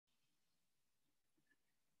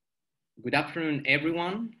Good afternoon,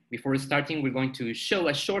 everyone. Before starting, we're going to show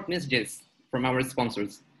a short messages from our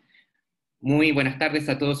sponsors. Muy buenas tardes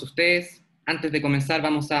a todos ustedes. Antes de comenzar,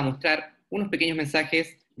 vamos a mostrar unos pequeños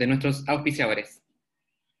mensajes de nuestros auspiciadores.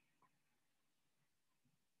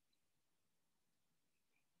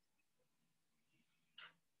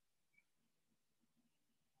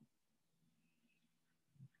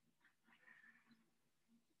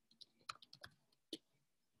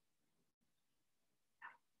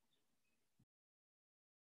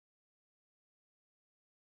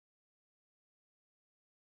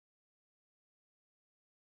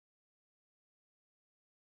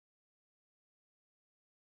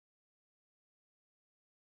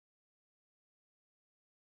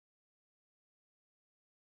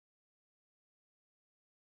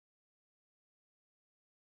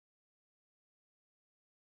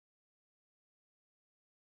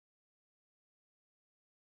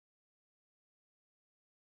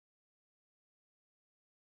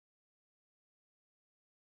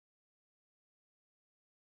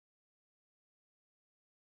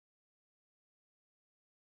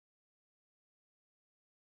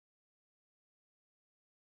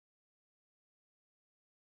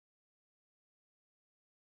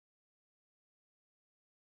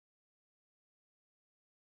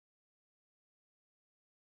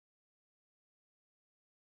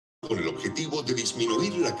 Con el objetivo de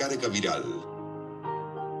disminuir la carga viral.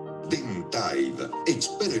 Dentaid,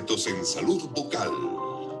 expertos en salud bucal.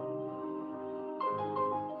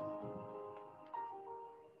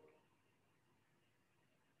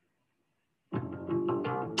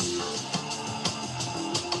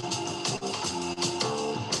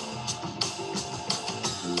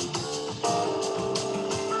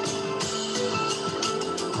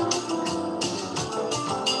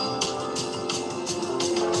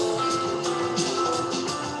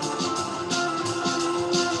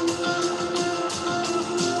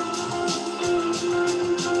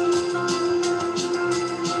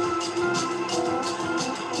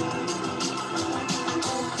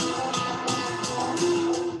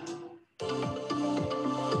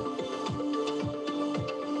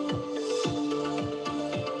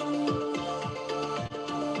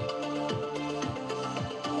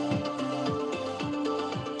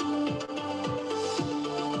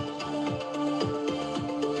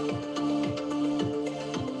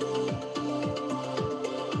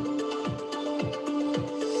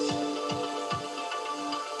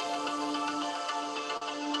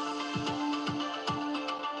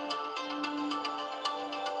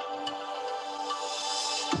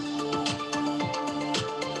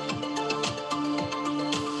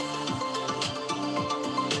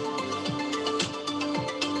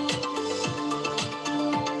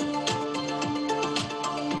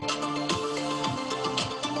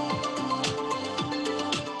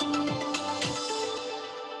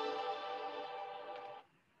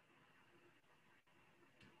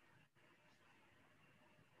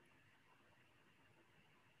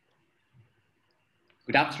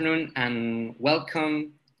 Good afternoon and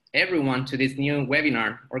welcome everyone to this new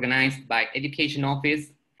webinar organized by Education Office,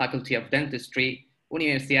 Faculty of Dentistry,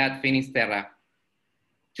 Universidad Finisterra.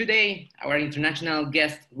 Today, our international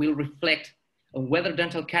guest will reflect on whether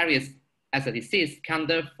dental caries as a disease can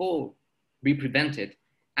therefore be prevented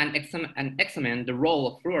and examine the role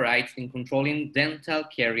of fluorides in controlling dental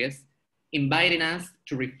caries, inviting us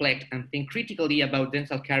to reflect and think critically about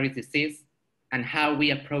dental caries disease and how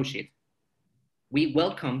we approach it. We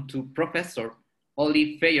welcome to Professor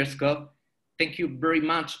Ole Fejerskov. Thank you very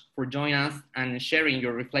much for joining us and sharing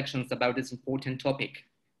your reflections about this important topic.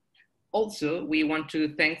 Also, we want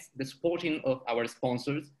to thank the supporting of our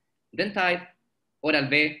sponsors, Dentaid,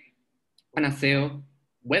 Oral-B, Panaceo,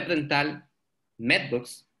 Web Dental,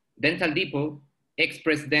 MedBooks, Dental Depot,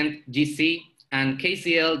 Express Dent GC, and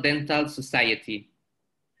KCL Dental Society.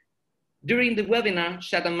 During the webinar,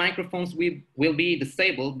 chat and microphones will be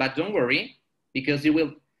disabled, but don't worry, because you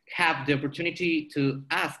will have the opportunity to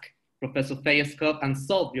ask Professor Fejerskov and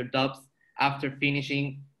solve your doubts after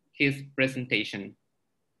finishing his presentation.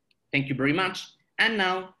 Thank you very much. And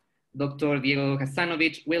now, Dr. Diego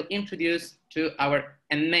Hasanovic will introduce to our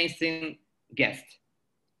amazing guest.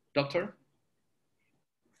 Doctor?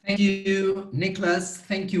 Thank you, Nicholas.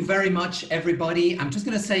 Thank you very much, everybody. I'm just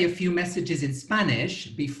going to say a few messages in Spanish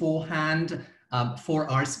beforehand for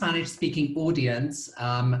our Spanish-speaking audience.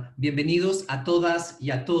 Bienvenidos a todas y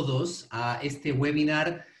a todos a este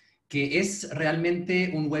webinar, que es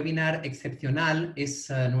realmente un webinar excepcional. Es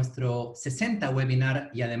nuestro 60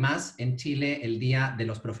 webinar y además en Chile el Día de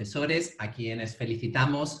los Profesores, a quienes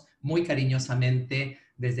felicitamos muy cariñosamente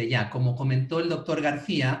desde ya. Como comentó el doctor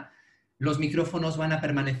García, los micrófonos van a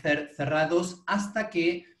permanecer cerrados hasta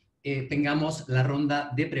que tengamos la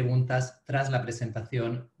ronda de preguntas tras la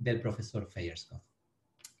presentación del profesor Fejerskov.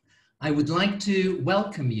 I would like to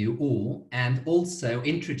welcome you all and also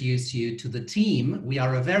introduce you to the team. We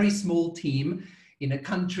are a very small team in a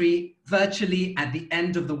country virtually at the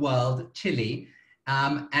end of the world, Chile,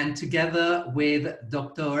 and together with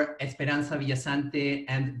Dr. Esperanza Villasante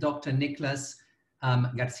and Dr. Nicholas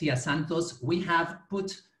Garcia Santos, we have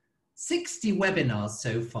put 60 webinars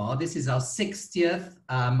so far. This is our 60th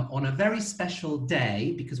on a very special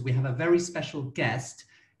day because we have a very special guest.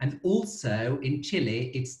 And also in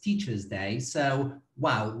Chile, it's Teachers' Day. So,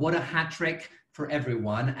 wow, what a hat trick for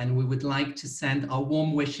everyone. And we would like to send our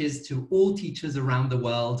warm wishes to all teachers around the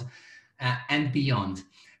world and beyond.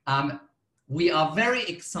 We are very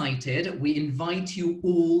excited. We invite you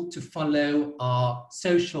all to follow our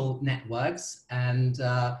social networks and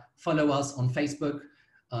follow us on Facebook,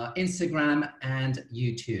 Instagram, and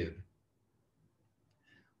YouTube.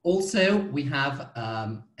 Also, we have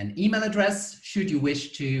an email address. Should you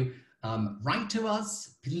wish to write to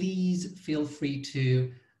us, please feel free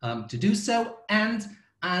to do so. And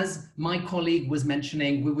as my colleague was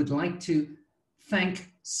mentioning, we would like to thank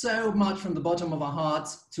so much from the bottom of our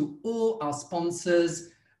hearts to all our sponsors,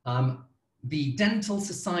 the Dental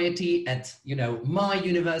Society at my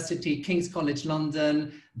university, King's College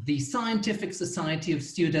London, the Scientific Society of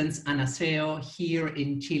Students, ANASEO, here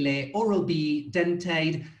in Chile, Oral-B,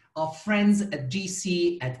 Dentaid, our friends at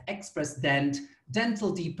GC, at Express Dent,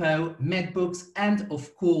 Dental Depot, MedBooks, and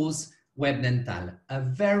of course, WebDental. A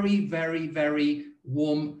very, very, very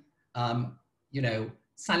warm,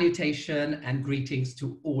 salutation and greetings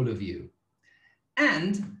to all of you.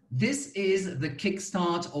 And this is the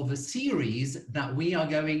kickstart of a series that we are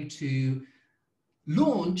going to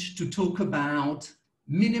launch to talk about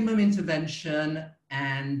minimum intervention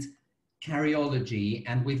and cariology.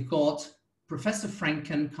 And we've got Professor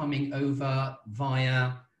Franken coming over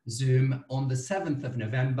via Zoom on the 7th of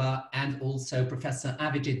November, and also Professor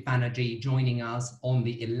Abhijit Banerjee joining us on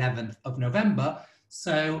the 11th of November.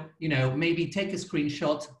 So, maybe take a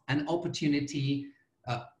screenshot, an opportunity,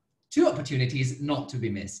 two opportunities not to be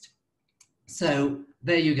missed. So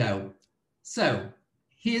there you go. So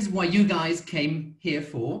here's what you guys came here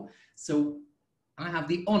for. So I have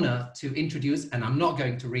the honor to introduce, and I'm not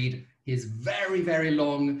going to read his very, very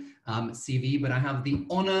long CV, but I have the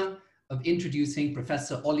honor of introducing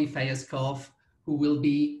Professor Ole Fejerskov, who will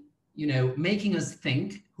be, making us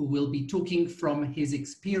think, who will be talking from his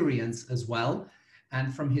experience as well,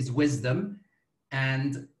 and from his wisdom.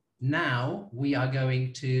 And now we are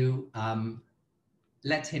going to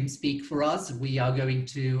let him speak for us. We are going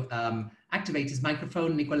to activate his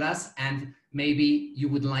microphone, Nicolas, and maybe you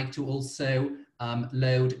would like to also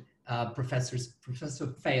load Professor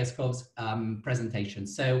Fejerskov's presentation.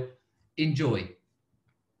 So enjoy.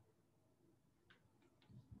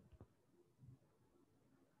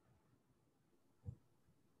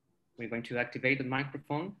 We're going to activate the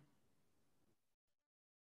microphone.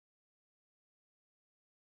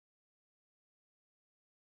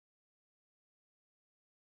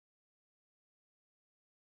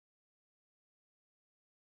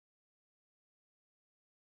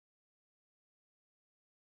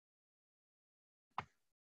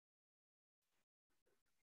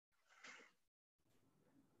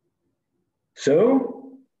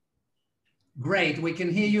 So? Great, we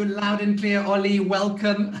can hear you loud and clear, Ole.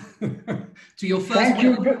 Welcome to your first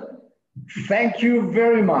Thank you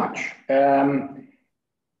very much.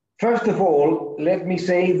 First of all, let me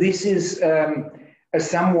say this is a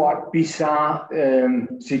somewhat bizarre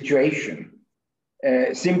situation,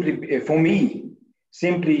 simply for me,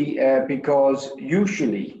 because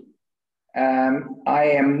usually I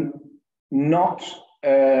am not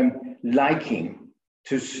liking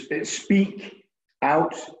to speak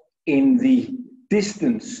out in the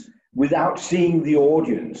distance without seeing the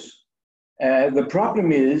audience. The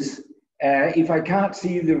problem is if I can't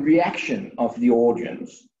see the reaction of the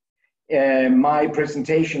audience, my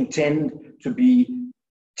presentation tends to be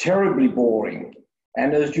terribly boring.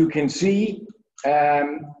 And as you can see,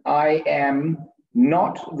 I am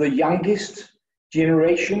not the youngest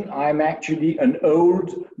generation. I'm actually an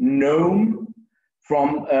old gnome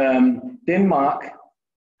from Denmark,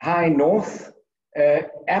 high north,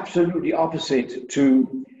 absolutely opposite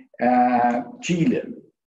to Chile.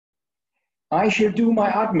 I shall do my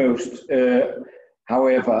utmost,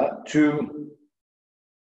 however, to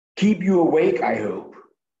keep you awake, I hope.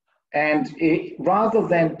 And rather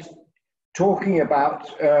than talking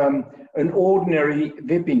about an ordinary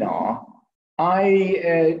webinar,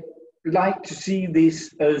 I like to see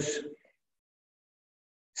this as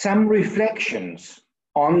some reflections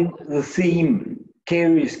on the theme,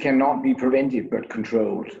 caries cannot be prevented but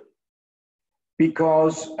controlled.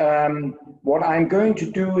 Because what I'm going to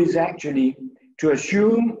do is actually to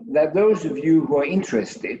assume that those of you who are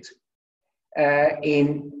interested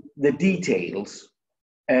in the details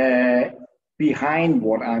behind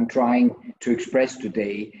what I'm trying to express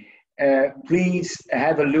today, please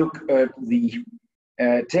have a look at the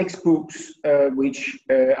textbooks which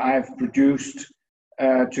I've produced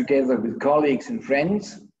together with colleagues and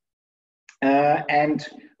friends. And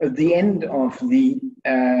at the end of the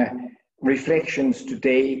reflections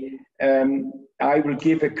today, I will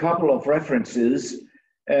give a couple of references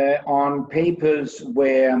on papers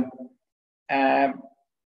where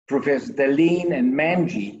Professor Daleen and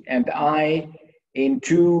Manji and I, in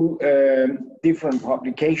two different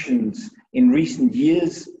publications in recent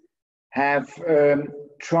years, have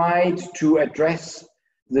tried to address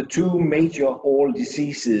the two major all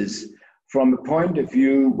diseases from a point of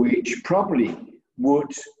view which probably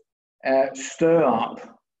would stir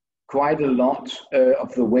up quite a lot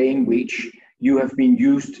of the way in which you have been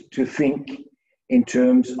used to think in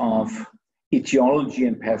terms of etiology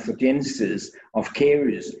and pathogenesis of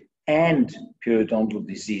caries and periodontal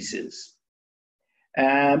diseases.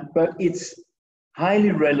 But it's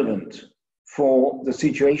highly relevant for the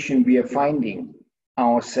situation we are finding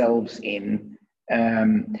ourselves in.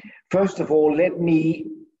 First of all, let me,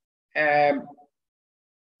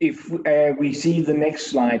 if we see the next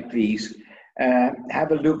slide, please,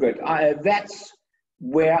 have a look at, that's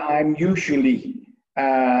where I'm usually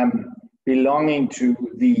belonging to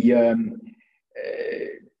the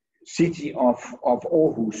city of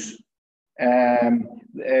Aarhus, and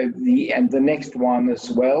the next one as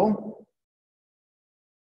well.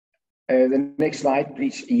 The next slide,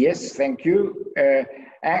 please. Yes, thank you.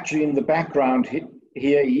 Actually, in the background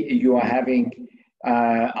here, you are having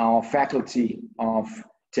our Faculty of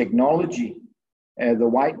Technology, the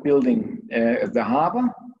white building of the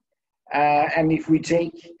harbor. And if we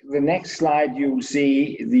take the next slide, you will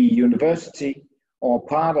see the university or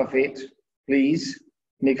part of it, please,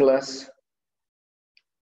 Nicholas.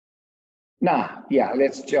 Nah, yeah,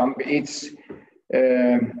 let's jump. It's,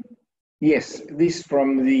 yes, this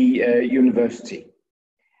from the university.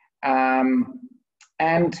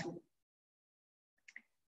 And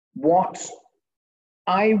what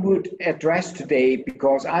I would address today,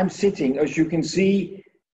 because I'm sitting, as you can see,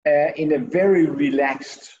 in a very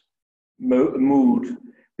relaxed mood,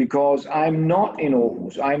 because I'm not in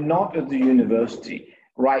Aarhus, I'm not at the university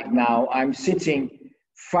right now. I'm sitting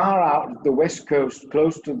far out the west coast,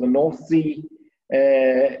 close to the North Sea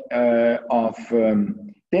of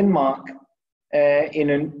Denmark, in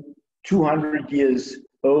a 200 years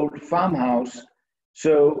old farmhouse.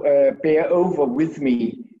 So bear over with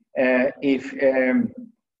me if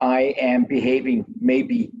I am behaving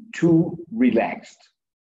maybe too relaxed.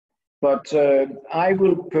 But I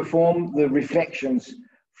will perform the reflections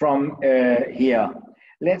from here.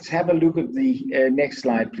 Let's have a look at the next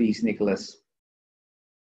slide, please, Nicholas.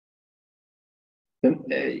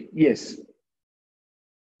 Yes.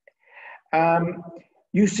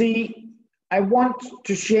 You see, I want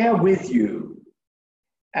to share with you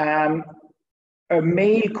a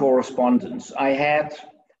mail correspondence I had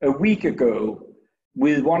a week ago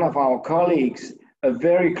with one of our colleagues, a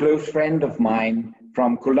very close friend of mine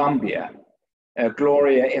from Colombia,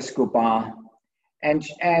 Gloria Escobar. And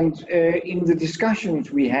in the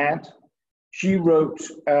discussions we had, she wrote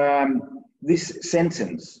this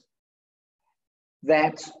sentence,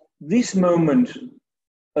 that this moment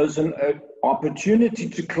as an opportunity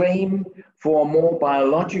to claim for a more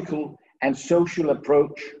biological and social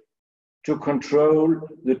approach to control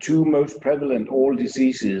the two most prevalent all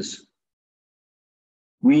diseases.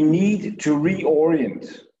 We need to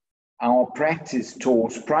reorient our practice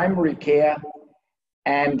towards primary care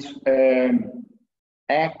and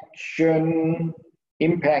action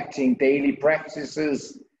impacting daily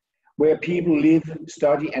practices where people live,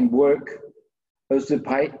 study, and work, as the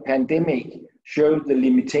pandemic showed the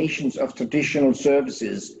limitations of traditional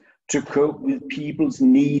services to cope with people's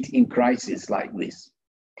need in crises like this.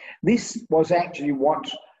 This was actually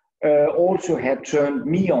what also had turned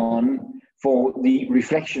me on for the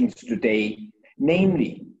reflections today,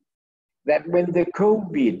 namely that when the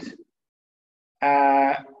COVID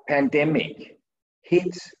pandemic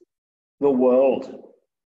hit the world,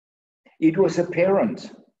 it was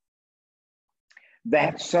apparent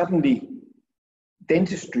that suddenly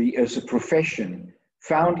dentistry as a profession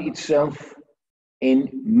found itself in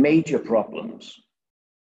major problems,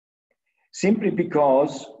 simply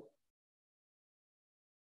because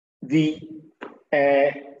the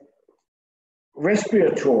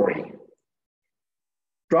respiratory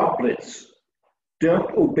droplets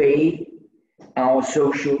don't obey our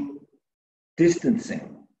social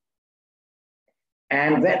distancing.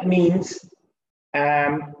 And that means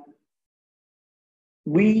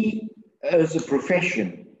we as a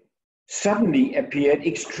profession suddenly appeared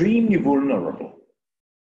extremely vulnerable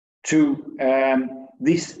to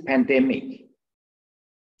this pandemic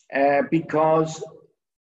because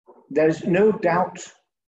there's no doubt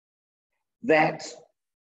that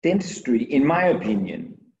dentistry, in my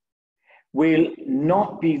opinion, will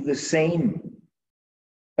not be the same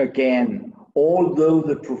again, although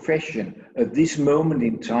the profession at this moment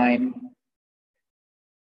in time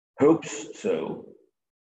hopes so.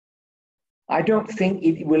 I don't think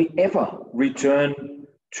it will ever return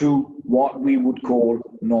to what we would call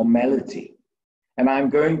normality. And I'm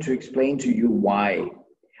going to explain to you why.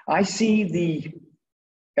 I see the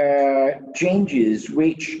changes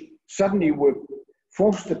which suddenly were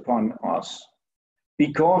forced upon us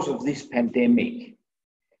because of this pandemic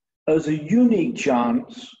as a unique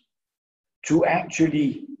chance to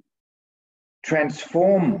actually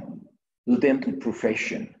transform the dental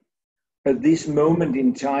profession at this moment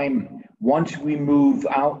in time once we move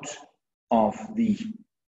out of the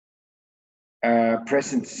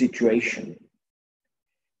present situation.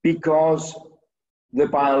 Because the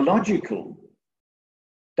biological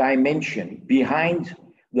dimension behind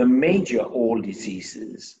the major all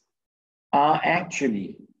diseases are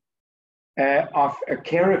actually of a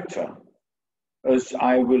character, as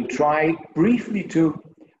I will try briefly to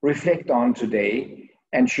reflect on today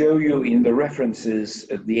and show you in the references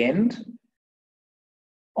at the end,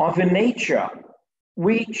 of a nature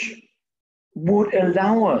which would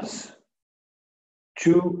allow us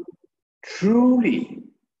to truly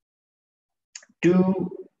do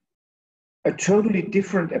a totally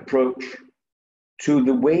different approach to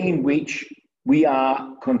the way in which we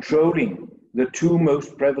are controlling the two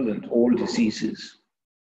most prevalent all diseases.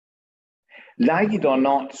 Like it or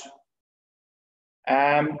not,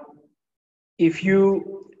 if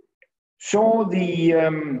you saw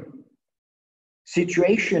the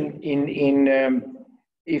situation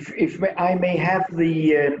if I may have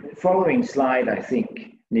the following slide, I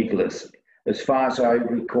think, Nicholas, as far as I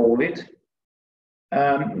recall it.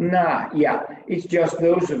 It's just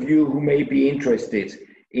those of you who may be interested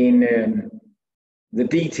in the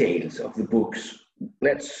details of the books.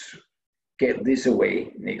 Let's get this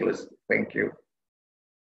away, Nicholas. Thank you.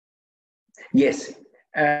 Yes,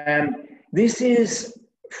 this is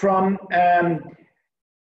from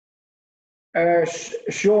a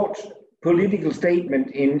short political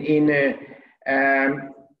statement in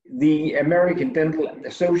the American Dental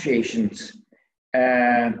Association's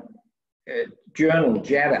journal,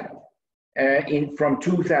 JADA, from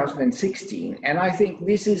 2016. And I think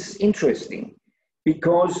this is interesting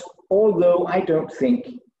because although I don't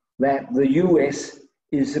think that the US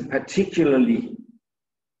is a particularly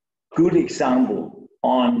good example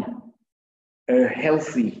on a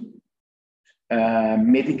healthy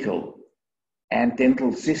medical and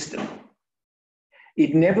dental system,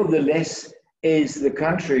 it nevertheless is the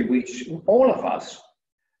country which all of us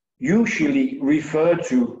usually refer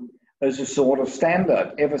to as a sort of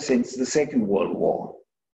standard ever since the Second World War.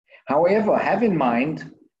 However, have in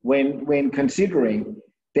mind when considering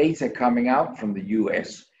data coming out from the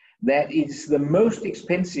US that it's the most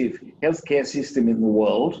expensive healthcare system in the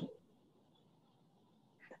world,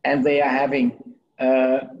 and they are having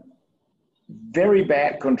very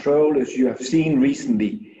bad control, as you have seen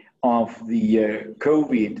recently, of the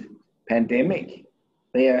COVID pandemic.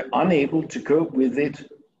 They are unable to cope with it.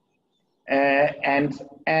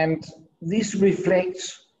 And this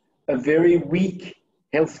reflects a very weak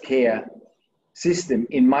healthcare system,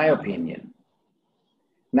 in my opinion.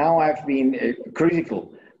 Now I've been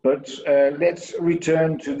critical, but let's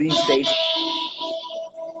return to these data.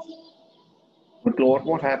 Good Lord,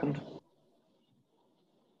 what happened?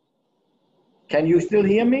 Can you still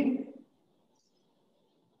hear me?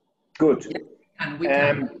 Good. And we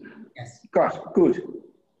can. Yes. Good.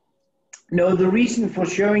 No, the reason for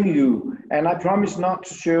showing you, and I promise not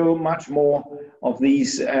to show much more of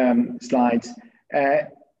these slides,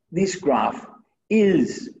 this graph,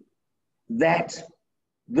 is that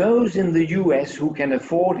those in the US who can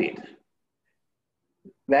afford it,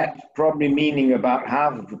 that probably meaning about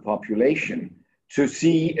half of the population, to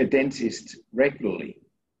see a dentist regularly.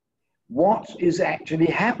 What is actually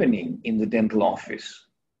happening in the dental office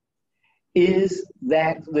is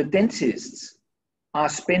that the dentists are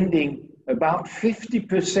spending about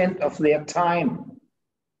 50% of their time,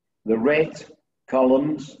 the red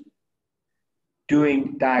columns,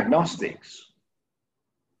 doing diagnostics.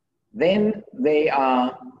 Then they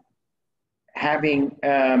are having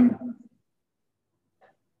a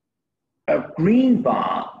green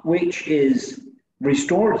bar, which is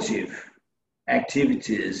restorative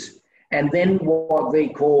activities, and then what they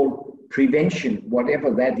call prevention,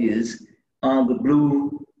 whatever that is, are the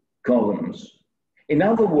blue columns. In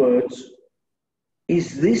other words,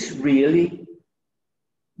 is this really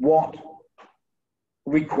what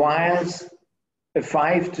requires a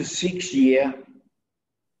 5 to 6 year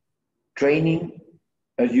training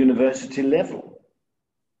at university level?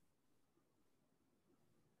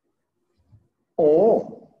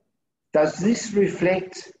 Or does this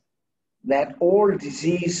reflect that all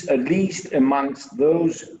disease, at least amongst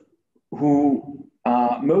those who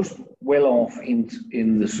are most well off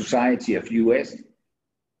in the society of US,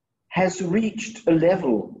 has reached a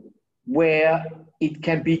level where it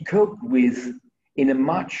can be coped with in a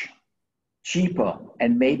much cheaper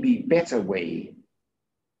and maybe better way?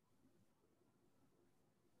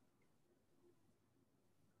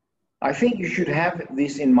 I think you should have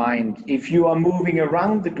this in mind. If you are moving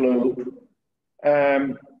around the globe,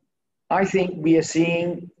 I think we are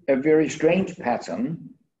seeing a very strange pattern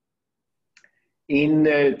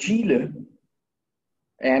in Chile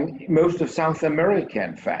and most of South America,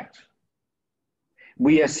 in fact.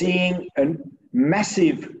 We are seeing a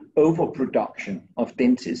massive overproduction of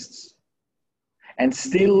dentists, and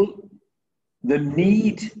still the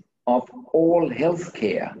need of all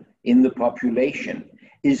healthcare in the population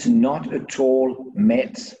is not at all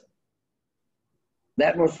met.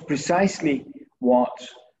 That was precisely what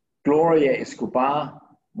Gloria Escobar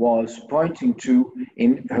was pointing to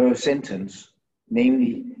in her sentence,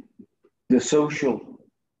 namely the social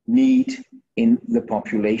need in the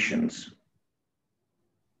populations.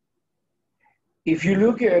 If you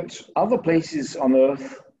look at other places on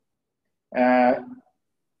earth,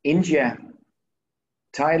 India,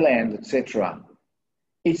 Thailand, etc.,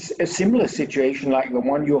 it's a similar situation like the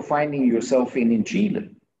one you're finding yourself in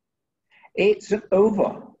Chile. It's an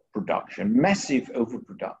overproduction, massive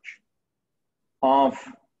overproduction of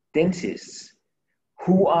dentists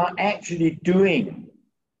who are actually doing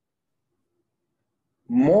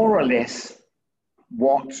more or less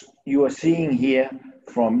what you are seeing here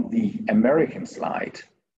from the American slide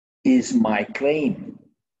is my claim.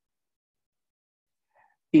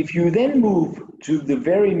 If you then move to the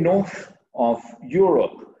very north of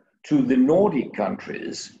Europe, to the Nordic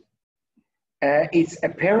countries, it's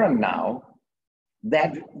apparent now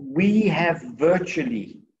that we have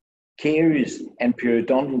virtually caries and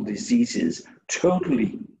periodontal diseases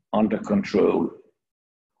totally under control.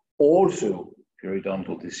 Also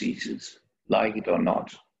periodontal diseases, like it or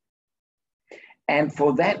not. And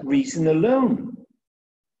for that reason alone,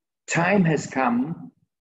 time has come,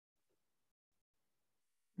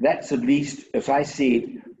 that's at least, as I see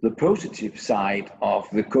it, the positive side of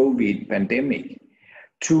the COVID pandemic,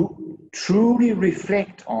 to truly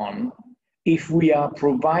reflect on if we are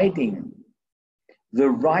providing the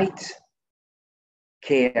right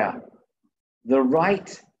care, the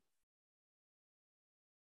right,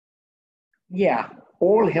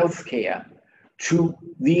 all healthcare to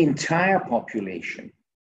the entire population,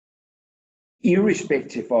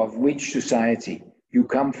 irrespective of which society you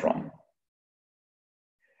come from.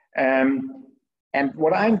 And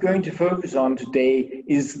what I'm going to focus on today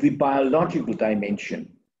is the biological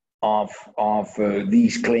dimension of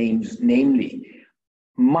these claims. Namely,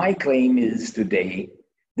 my claim is today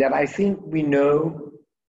that I think we know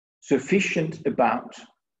sufficient about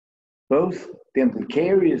both dental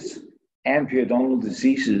caries and periodontal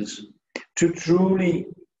diseases to truly,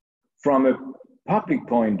 from a public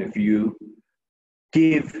point of view,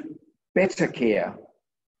 give better care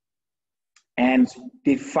and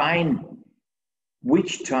define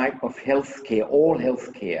which type of healthcare, all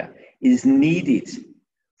healthcare, is needed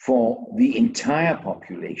for the entire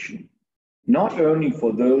population, not only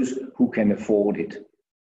for those who can afford it.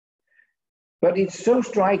 But it's so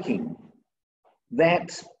striking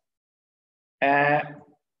that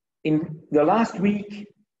in the last week,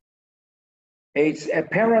 it's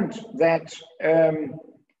apparent that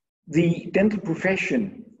the dental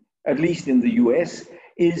profession, at least in the US,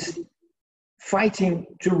 is fighting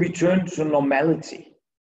to return to normality.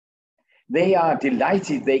 They are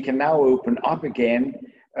delighted they can now open up again,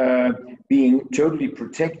 being totally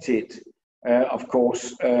protected, of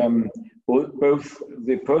course, both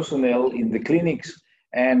the personnel in the clinics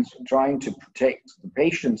and trying to protect the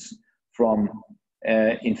patients from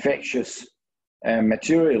infectious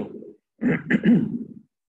material.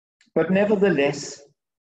 But nevertheless,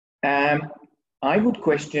 I would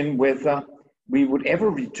question whether we would ever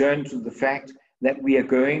return to the fact that we are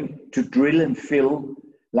going to drill and fill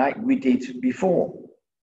like we did before.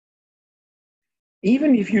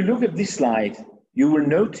 Even if you look at this slide, you will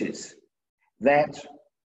notice that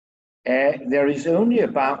there is only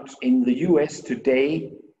about, in the US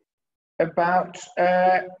today, about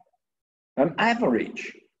an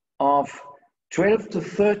average of 12 to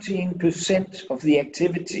 13% of the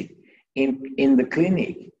activity in the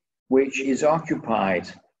clinic, which is occupied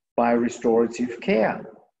by restorative care.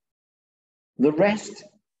 The rest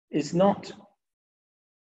is not.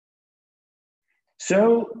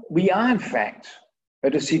 So we are, in fact,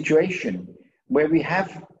 at a situation where we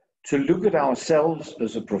have to look at ourselves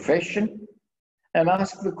as a profession and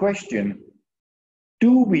ask the question,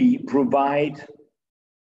 do we provide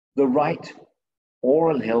the right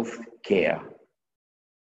oral health care?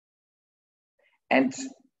 And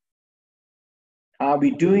are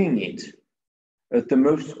we doing it at the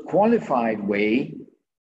most qualified way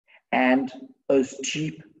and as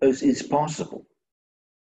cheap as is possible?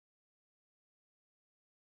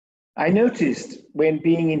 I noticed when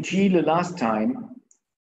being in Chile last time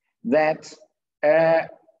that,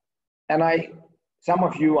 some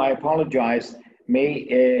of you, I apologize,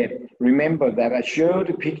 may remember that I showed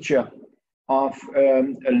a picture of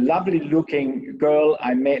a lovely looking girl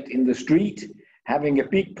I met in the street, having a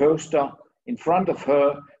big poster in front of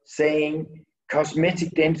her saying,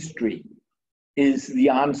 cosmetic dentistry is the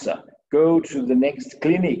answer. Go to the next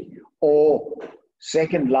clinic, or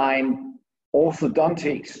second line,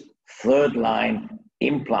 orthodontics, third line,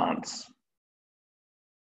 implants.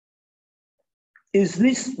 Is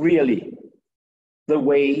this really the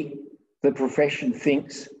way the profession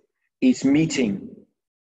thinks is meeting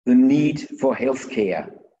the need for healthcare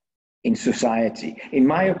in society? In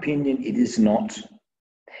my opinion, it is not.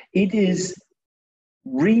 It is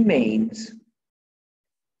remains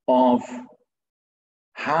of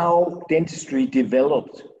how dentistry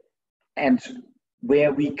developed and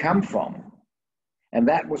where we come from. And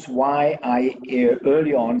that was why I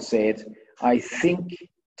early on said, I think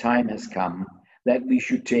time has come that we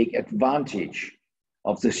should take advantage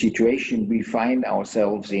of the situation we find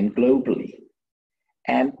ourselves in globally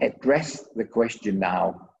and address the question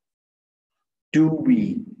now, do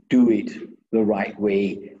we do it the right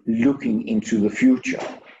way, looking into the future?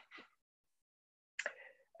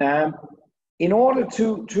 In order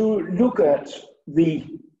to look at the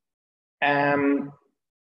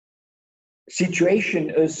situation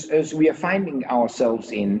as we are finding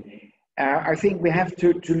ourselves in, I think we have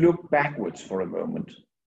to look backwards for a moment.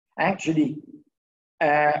 Actually,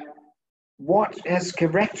 what has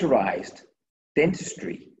characterized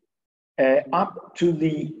dentistry up to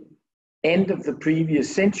the end of the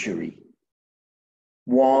previous century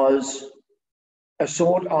was a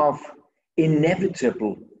sort of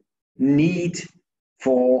inevitable need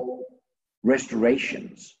for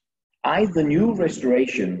restorations, either new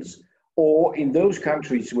restorations or, in those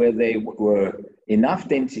countries where there were enough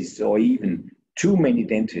dentists or even too many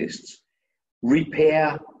dentists,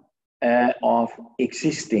 repair of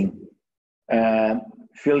existing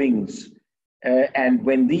fillings. And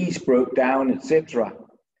when these broke down, etc.,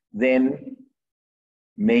 then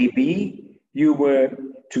maybe you were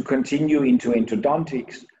to continue into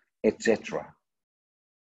endodontics, etc.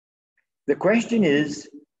 The question is,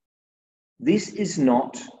 this is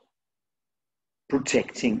not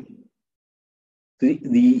protecting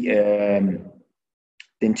the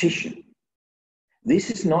dentition.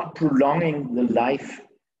 This is not prolonging the life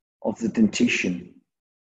of the dentition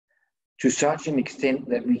to such an extent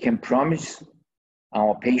that we can promise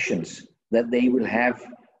our patients that they will have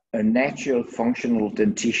a natural functional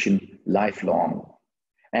dentition lifelong.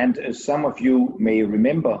 And as some of you may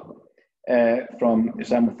remember from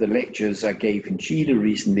some of the lectures I gave in Chile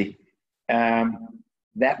recently,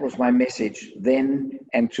 that was my message then,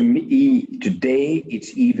 and to me today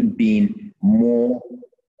it's even been more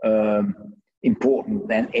important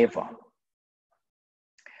than ever.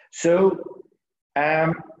 So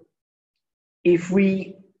if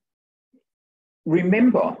we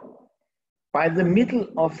remember, by the middle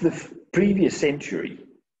of the previous century,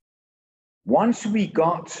 once we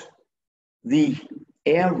got the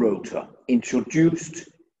air rotor introduced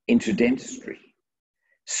into dentistry,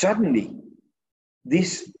 suddenly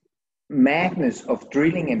this madness of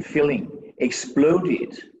drilling and filling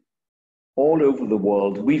exploded all over the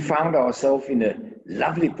world. We found ourselves in a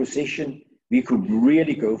lovely position. We could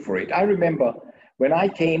really go for it. I remember when I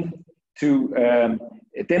came to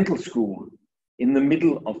a dental school in the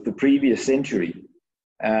middle of the previous century,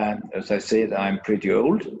 as I said, I'm pretty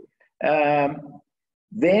old,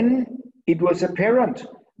 then it was apparent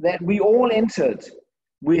that we all entered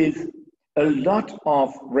with a lot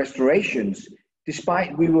of restorations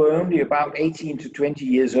despite we were only about 18 to 20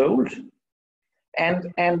 years old.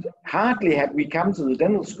 And hardly had we come to the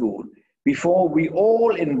dental school before we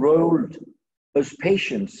all enrolled as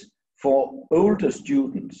patients for older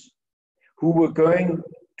students who were going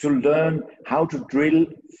to learn how to drill,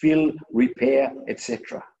 fill, repair,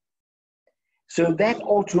 etc. So that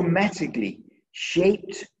automatically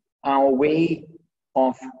shaped our way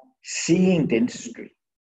of seeing dentistry,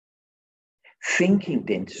 thinking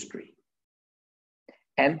dentistry.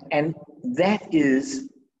 And that is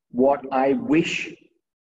what I wish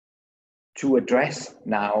to address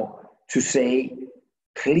now, to say,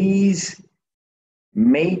 please,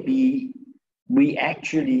 maybe we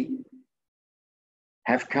actually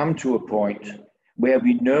have come to a point where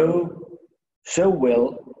we know so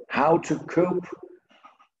well how to cope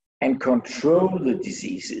and control the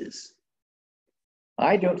diseases.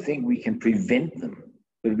 I don't think we can prevent them,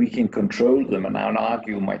 but we can control them, and I'll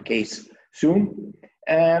argue my case soon.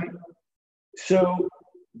 So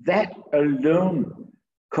that alone,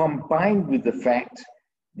 combined with the fact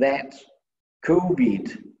that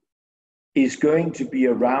COVID is going to be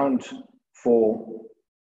around for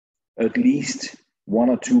at least 1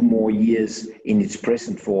 or 2 more years in its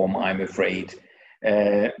present form, I'm afraid,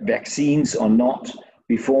 vaccines or not,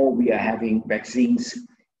 before we are having vaccines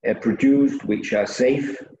produced which are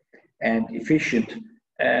safe and efficient,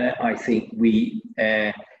 I think we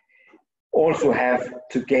also have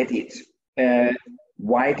to get it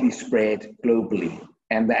widely spread globally,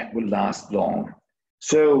 and that will last long.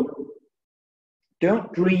 So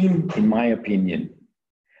don't dream, in my opinion,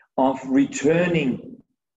 of returning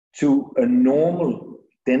to a normal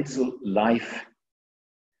dental life.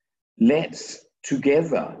 Let's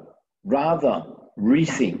together rather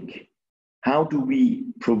rethink, how do we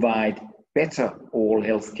provide better oral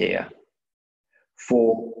health care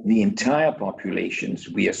for the entire populations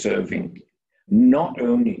we are serving, not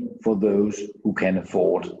only for those who can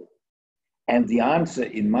afford. And the answer,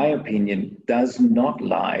 in my opinion, does not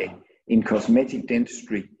lie in cosmetic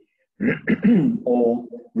dentistry or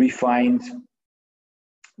refined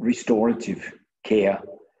restorative care,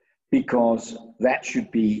 because that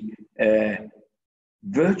should be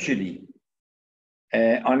virtually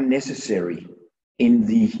unnecessary in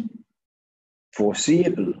the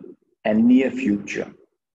foreseeable and near future,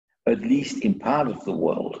 at least in part of the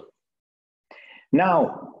world.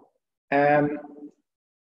 Now,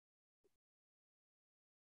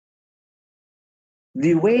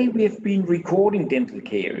 the way we have been recording dental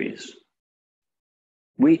caries,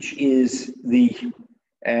 which is the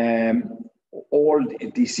oral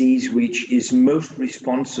disease which is most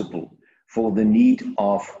responsible for the need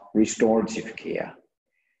of restorative care,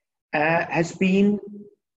 has been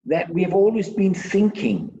that we have always been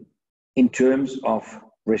thinking in terms of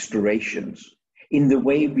restorations in the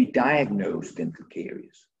way we diagnose dental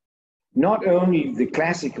caries. Not only the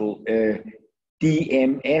classical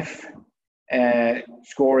DMF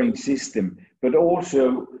scoring system, but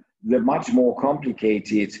also the much more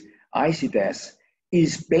complicated ICDAS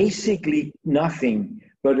is basically nothing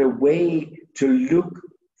but a way to look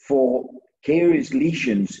for caries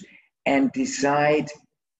lesions and decide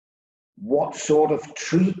what sort of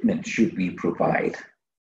treatment should we provide,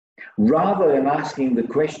 rather than asking the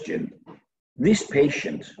question, this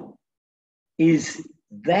patient, is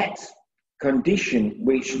that condition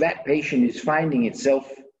which that patient is finding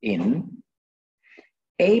itself in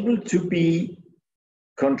able to be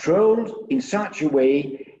controlled in such a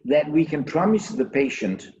way that we can promise the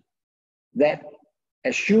patient that,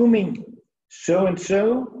 assuming so and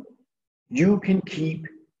so, you can keep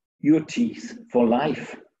your teeth for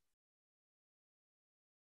life.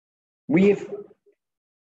 We have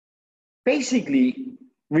basically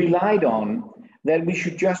relied on that we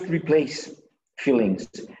should just replace fillings.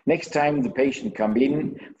 Next time the patient comes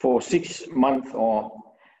in for 6 months or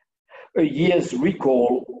a year's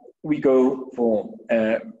recall, we go for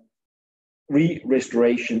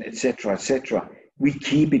restoration, etc., etc. We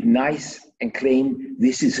keep it nice and claim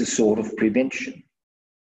this is a sort of prevention.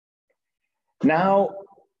 Now,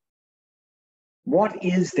 what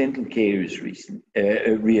is dental caries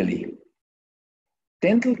really?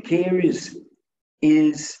 Dental caries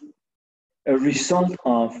is a result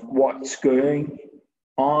of what's going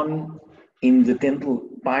on in the dental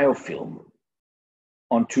biofilm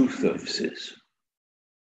on tooth surfaces.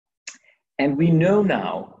 And we know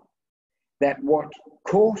now that what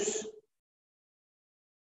causes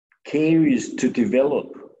caries to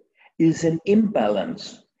develop is an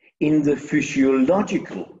imbalance in the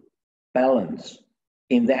physiological balance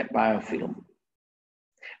in that biofilm.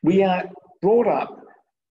 We are brought up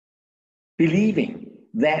believing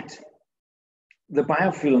that the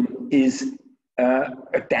biofilm is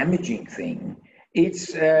a damaging thing.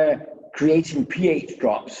 It's creating pH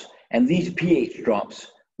drops, and these pH drops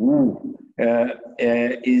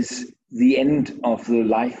is the end of the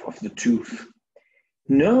life of the tooth.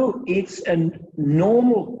 No, it's a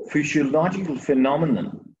normal physiological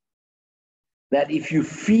phenomenon that if you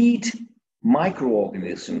feed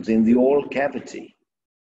microorganisms in the oral cavity,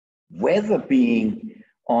 whether being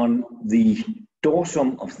on the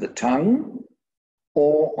dorsum of the tongue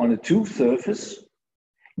or on a tooth surface,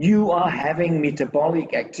 you are having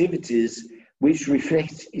metabolic activities which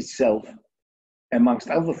reflect itself, amongst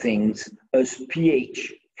other things, as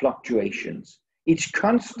pH fluctuations. It's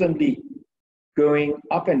constantly going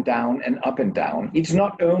up and down and up and down. It's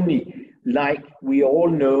not only like we all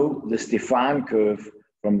know the Stefan curve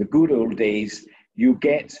from the good old days. You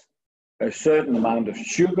get a certain amount of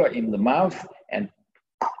sugar in the mouth and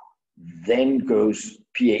then goes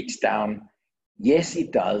pH down. Yes,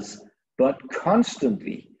 it does, but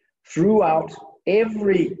constantly throughout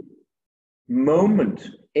every moment,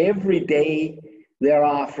 every day, there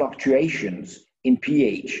are fluctuations in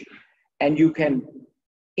pH, and you can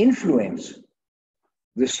influence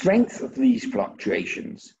the strength of these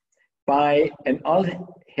fluctuations by an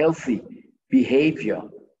unhealthy behavior,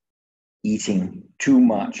 eating too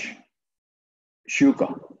much sugar.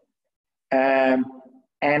 And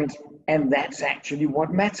that's actually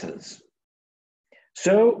what matters.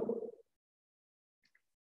 So,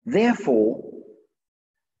 therefore,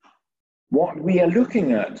 what we are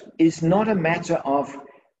looking at is not a matter of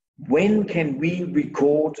when can we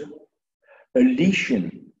record a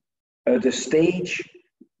lesion at a stage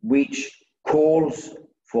which calls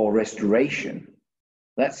for restoration.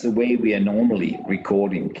 That's the way we are normally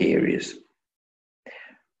recording caries.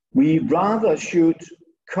 We rather should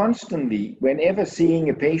constantly, whenever seeing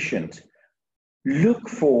a patient, look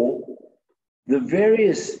for the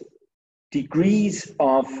various degrees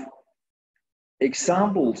of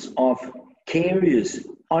examples of caries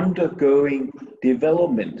undergoing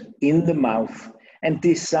development in the mouth and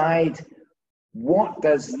decide what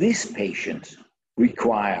does this patient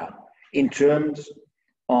require in terms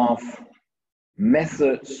of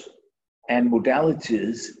methods and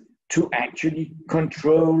modalities to actually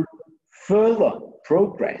control further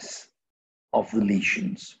progress of the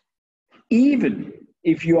lesions. Even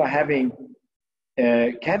if you are having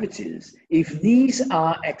cavities, if these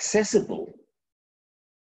are accessible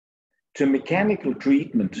to mechanical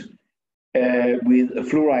treatment with a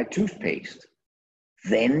fluoride toothpaste,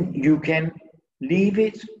 then you can leave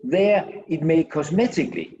it there. It may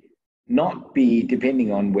cosmetically not be,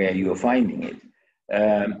 depending on where you're finding it,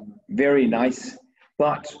 very nice,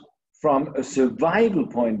 but from a survival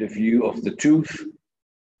point of view of the tooth,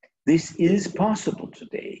 this is possible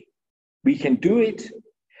today. We can do it,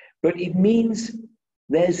 but it means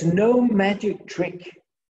there's no magic trick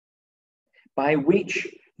by which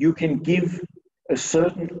you can give a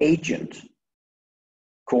certain agent,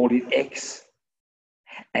 call it X,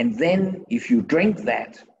 and then if you drink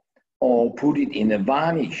that or put it in a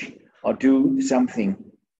varnish or do something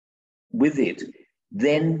with it,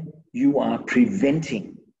 then you are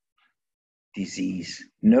preventing disease.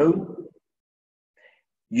 No,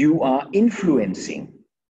 you are influencing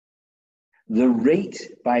the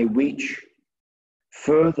rate by which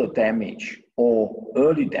further damage or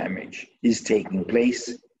early damage is taking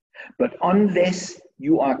place. But unless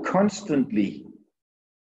you are constantly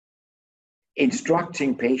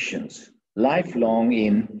instructing patients lifelong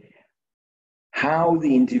in how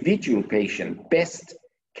the individual patient best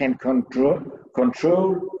can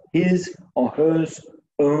control his or her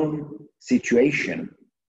own situation,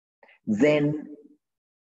 then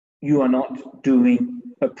you are not doing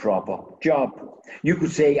a proper job. You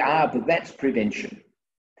could say, but that's prevention.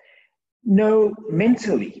 No,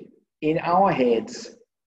 mentally, in our heads,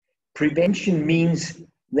 prevention means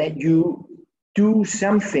that you do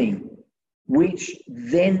something which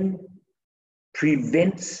then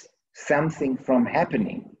prevents something from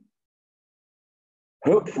happening,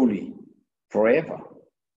 hopefully forever.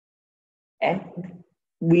 And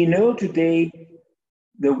we know today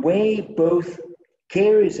the way both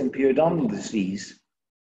caries and periodontal disease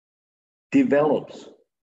develops.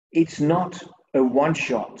 It's not a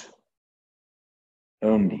one-shot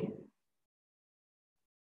only.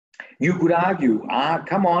 You could argue,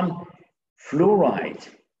 come on, fluoride,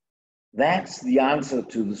 that's the answer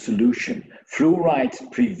to the solution.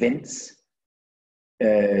 Fluoride prevents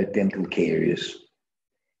dental caries.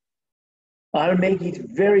 I'll make it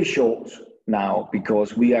very short now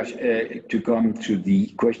because we are to come to the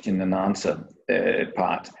question and answer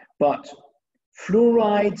part. But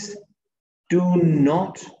fluorides do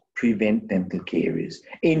not prevent dental caries.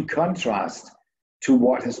 In contrast, to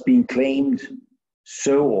what has been claimed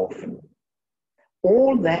so often.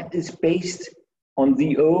 All that is based on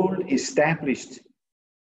the old established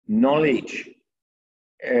knowledge,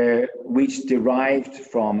 which derived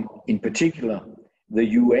from, in particular, the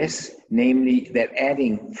US, namely that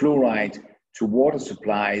adding fluoride to water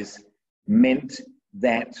supplies meant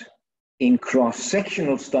that in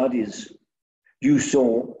cross-sectional studies, you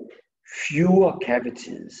saw fewer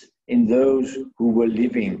cavities in those who were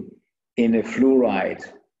living in a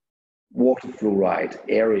water fluoride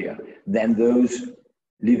area than those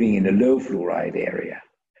living in a low fluoride area.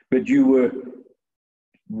 But you were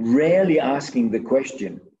rarely asking the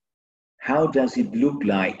question, how does it look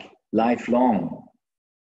like lifelong?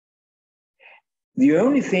 The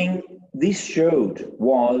only thing this showed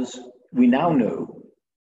was, we now know,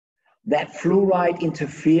 that fluoride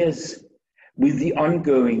interferes with the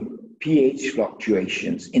ongoing pH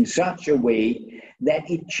fluctuations in such a way that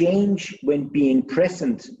it changes when being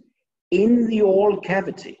present in the oral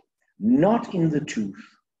cavity, not in the tooth.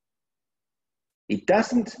 It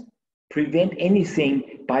doesn't prevent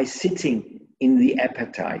anything by sitting in the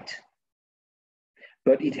apatite,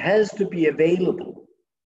 but it has to be available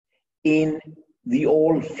in the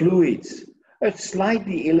oral fluids at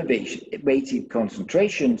slightly elevated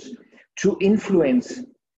concentrations to influence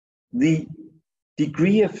the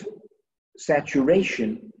degree of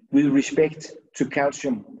saturation with respect to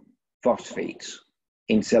calcium phosphates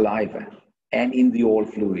in saliva and in the oral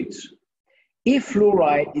fluids. If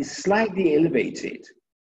fluoride is slightly elevated,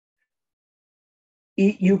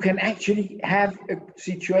 you can actually have a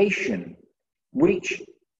situation which,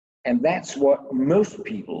 and that's what most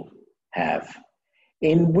people have,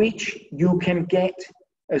 in which you can get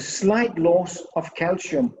a slight loss of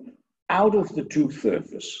calcium out of the tooth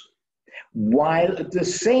surface, while at the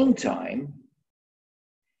same time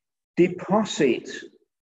deposit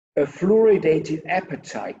a fluoridated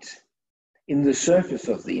apatite in the surface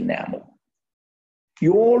of the enamel.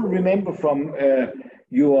 You all remember from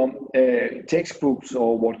your textbooks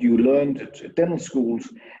or what you learned at dental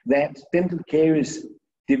schools that dental caries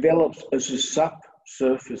develops as a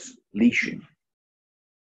subsurface lesion.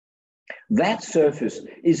 That surface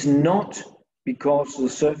is not because the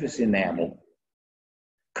surface enamel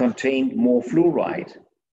contained more fluoride.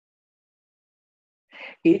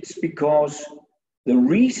 It's because the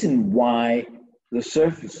reason why the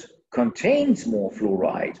surface contains more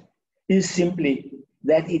fluoride is simply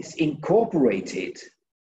that it's incorporated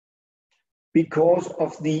because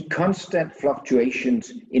of the constant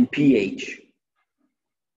fluctuations in pH.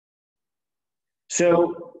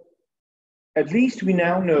 So at least we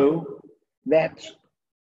now know that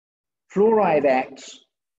fluoride acts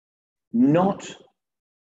not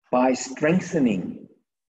by strengthening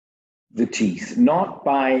the teeth, not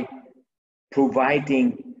by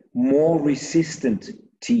providing more resistant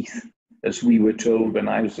teeth, as we were told when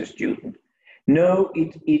I was a student. No,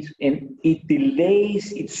 it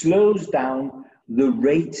delays, it slows down the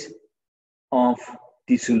rate of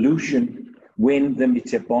dissolution when the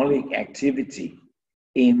metabolic activity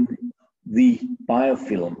in the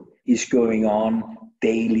biofilm is going on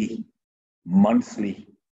daily, monthly,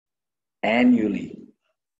 annually,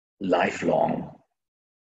 lifelong.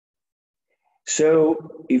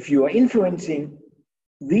 So if you are influencing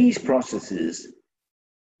these processes,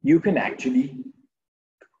 you can actually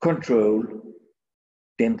control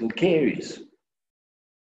dental caries.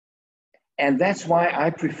 And that's why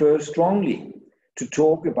I prefer strongly to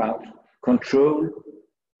talk about control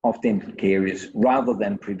of dental caries rather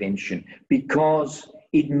than prevention, because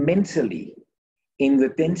it mentally, in the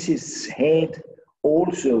dentist's head,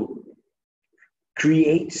 also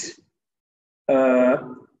creates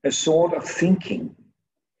a sort of thinking.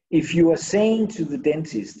 If you are saying to the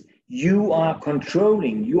dentist, you are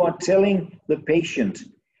controlling, you are telling the patient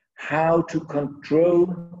how to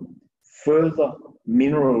control further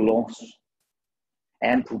mineral loss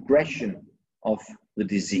and progression of the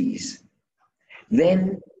disease,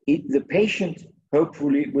 then the patient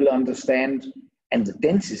hopefully will understand, and the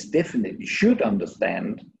dentist definitely should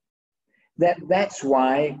understand, that that's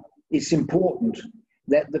why it's important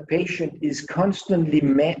that the patient is constantly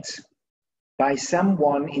met by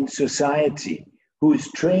someone in society who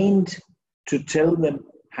is trained to tell them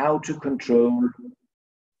how to control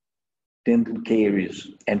dental caries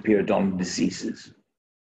and periodontal diseases.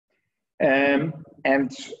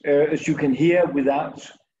 As you can hear, without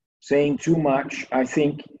saying too much, I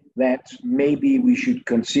think that maybe we should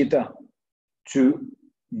consider to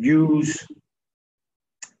use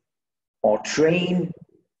or train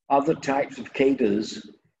other types of cadres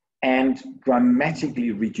and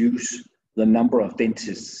dramatically reduce the number of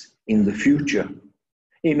dentists in the future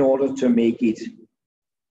in order to make it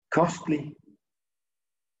costly,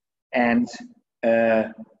 and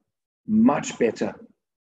much better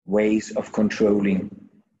ways of controlling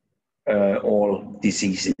all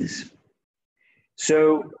diseases.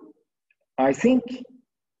 So I think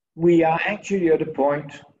we are actually at a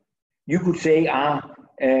point, you could say,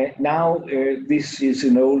 now this is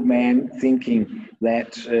an old man thinking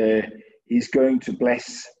that he's going to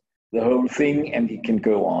bless the whole thing and he can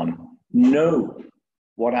go on. No,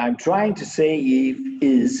 what I'm trying to say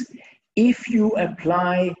is if you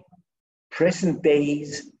apply present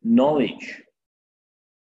day's knowledge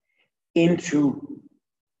into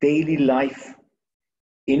daily life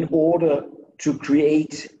in order to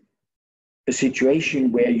create a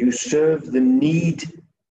situation where you serve the need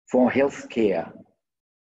for healthcare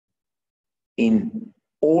in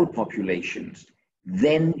all populations,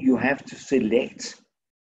 then you have to select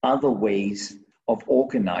other ways of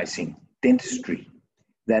organizing dentistry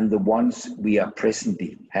than the ones we are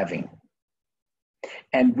presently having.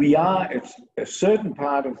 And we are at a certain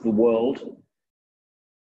part of the world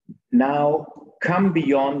now come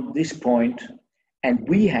beyond this point, and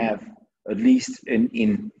we have, at least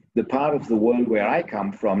in the part of the world where I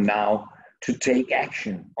come from now, to take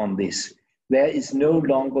action on this. There is no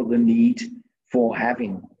longer the need for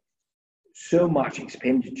having so much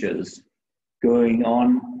expenditures going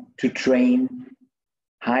on to train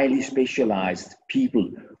highly specialized people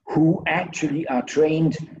who actually are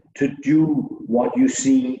trained to do what you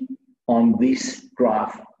see on this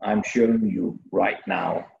graph I'm showing you right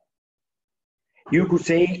now. You could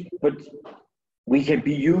say, but we can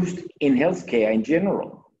be used in healthcare in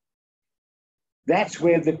general. That's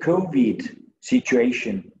where the COVID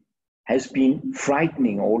situation has been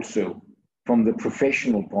frightening also from the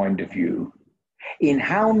professional point of view. In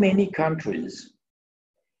how many countries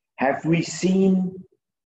have we seen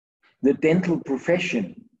the dental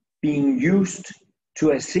profession being used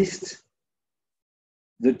to assist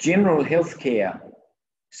the general healthcare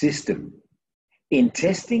system in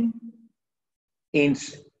testing, in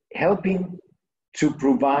helping to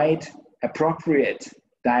provide appropriate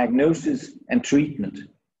diagnosis and treatment?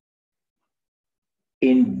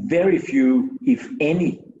 In very few, if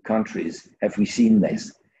any, countries have we seen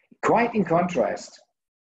this. Quite in contrast,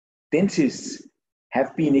 dentists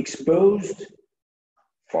have been exposed,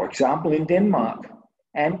 for example, in Denmark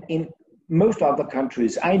and in most other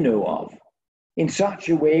countries I know of, in such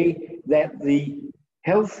a way that the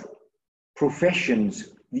health professions,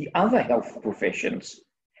 the other health professions,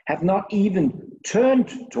 have not even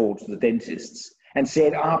turned towards the dentists and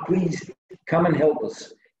said, please come and help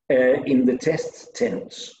us in the test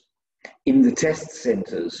tents, in the test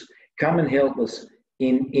centers, come and help us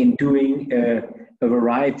in doing a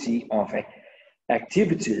variety of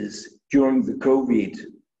activities during the COVID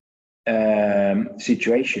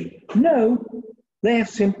situation. No, they have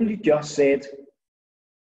simply just said,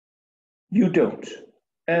 you don't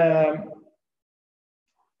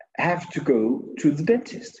have to go to the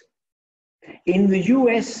dentist. In the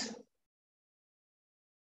US,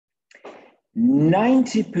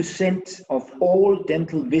 90% of all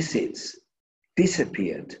dental visits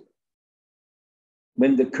disappeared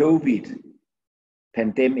when the COVID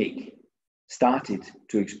pandemic started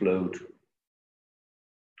to explode.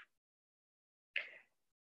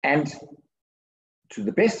 And to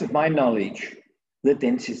the best of my knowledge, the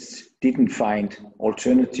dentists didn't find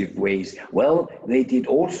alternative ways. Well, they did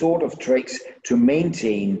all sorts of tricks to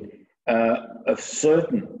maintain a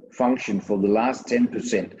certain function for the last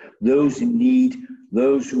 10%, those in need,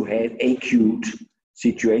 those who had acute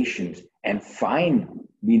situations. And fine,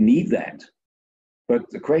 we need that. But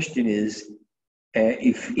the question is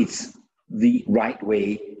if it's the right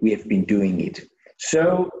way we have been doing it.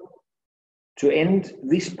 So to end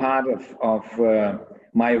this part of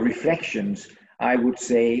my reflections, I would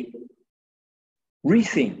say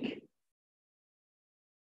rethink.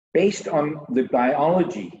 Based on the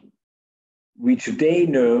biology we today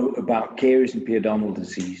know about caries and periodontal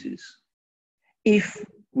diseases, if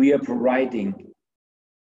we are providing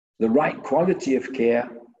the right quality of care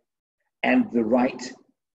and the right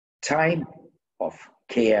time of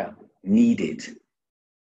care needed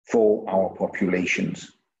for our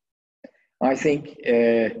populations, I think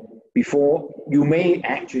before, you may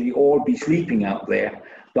actually all be sleeping out there,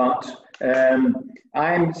 but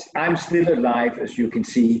I'm still alive, as you can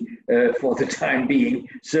see, for the time being.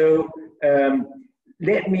 So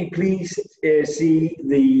let me please see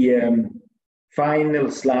the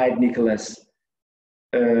final slide, Nicholas.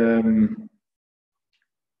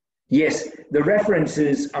 Yes, the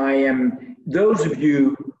references those of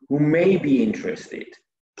you who may be interested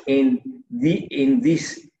in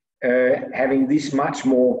this, having this much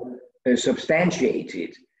more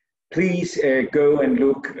substantiated, please go and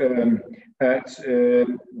look at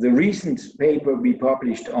the recent paper we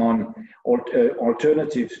published on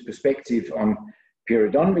alternative perspective on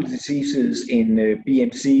periodontal diseases in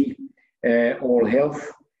BMC, All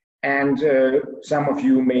Health. And some of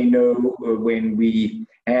you may know when we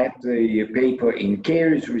had the paper in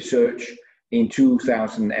Caries research in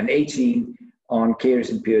 2018 on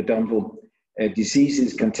caries and periodontal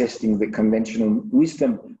diseases, contesting the conventional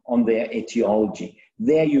wisdom on their etiology.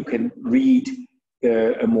 There you can read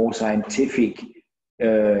a more scientific,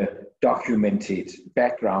 documented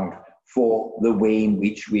background for the way in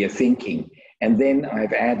which we are thinking. And then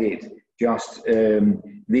I've added just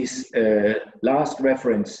this last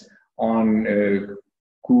reference on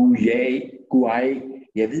Guai.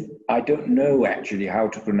 I don't know actually how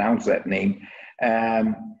to pronounce that name.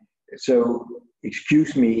 So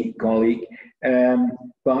excuse me, colleague.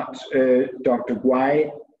 But Dr.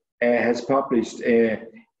 Guai has published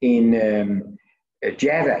in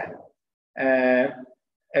JADA a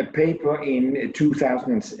paper in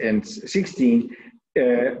 2016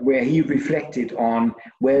 where he reflected on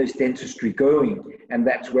where is dentistry going, and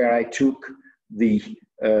that's where I took the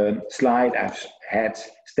slide I've had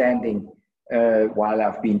standing while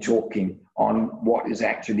I've been talking on what is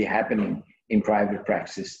actually happening in private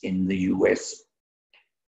practice in the US.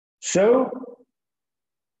 So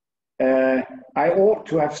I ought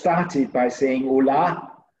to have started by saying hola,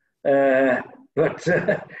 but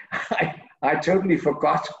I totally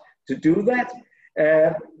forgot to do that.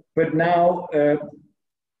 But now,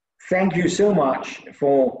 thank you so much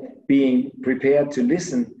for being prepared to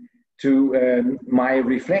listen to my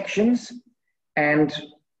reflections, and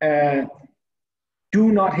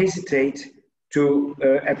do not hesitate to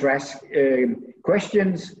address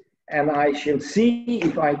questions, and I shall see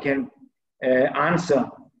if I can answer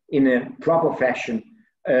in a proper fashion.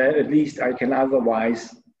 At least I can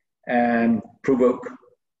otherwise provoke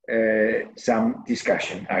some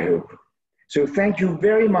discussion, I hope. So thank you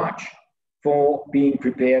very much for being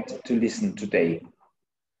prepared to listen today.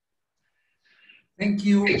 Thank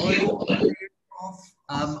you, Ole.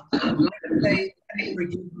 I would like to say,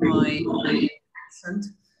 forgive my accent.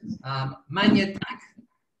 Magnetak,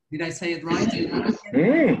 did I say it right?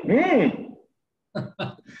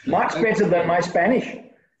 Much better than my Spanish.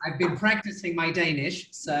 I've been practicing my Danish,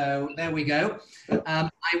 so there we go. I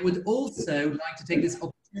would also like to take this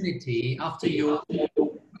opportunity after your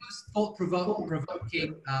most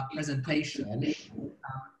thought-provoking presentation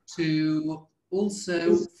to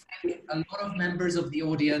also thank a lot of members of the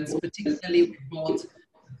audience. Particularly, we've got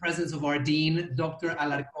the presence of our Dean, Dr.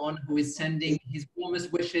 Alarcón, who is sending his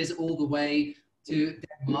warmest wishes all the way to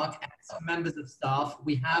Denmark, and some members of staff.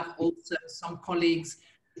 We have also some colleagues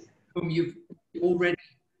whom you've already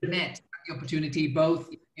met the opportunity, both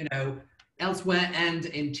elsewhere and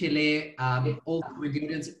in Chile, also with the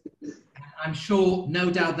audience. I'm sure, no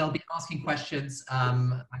doubt, they'll be asking questions.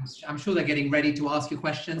 I'm sure they're getting ready to ask you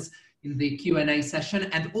questions in the Q&A session.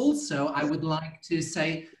 And also, I would like to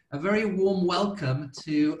say a very warm welcome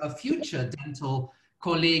to a future dental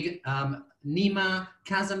colleague, Nima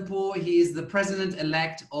Kazempor. He is the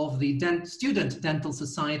president-elect of the Student Dental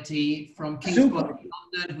Society from King's College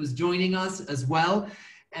London, who's joining us as well,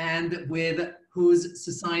 and with whose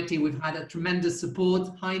society we've had a tremendous support.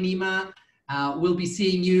 Hi, Nima. We'll be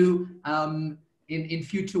seeing you in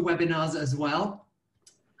future webinars as well.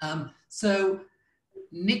 So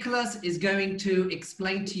Nicholas is going to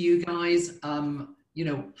explain to you guys,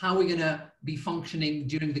 how we're going to be functioning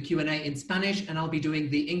during the Q&A in Spanish, and I'll be doing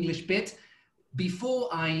the English bit. Before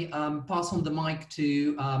I pass on the mic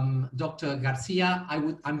to Dr. Garcia,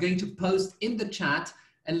 I'm going to post in the chat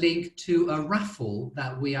a link to a raffle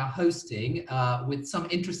that we are hosting with some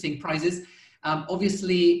interesting prizes.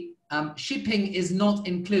 Obviously, shipping is not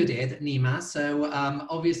included, Nima. So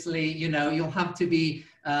obviously, you'll have to be,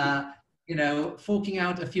 forking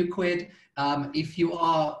out a few quid if you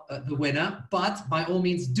are the winner. But by all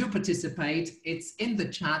means, do participate. It's in the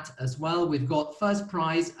chat as well. We've got first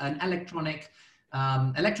prize, an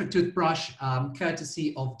electric toothbrush,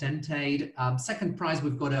 courtesy of Dentaid. Second prize,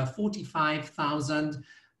 we've got a 45,000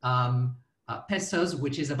 pesos,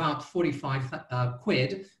 which is about 45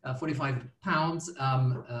 quid, 45 pounds,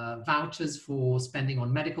 vouchers for spending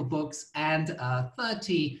on medical books, and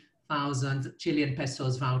 30,000 Chilean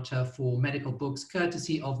pesos voucher for medical books,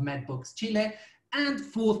 courtesy of MedBooks Chile. And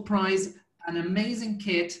fourth prize, an amazing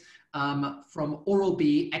kit from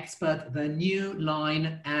Oral-B Expert, the new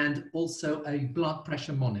line, and also a blood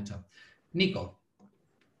pressure monitor. Nico.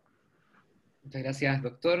 Muchas gracias,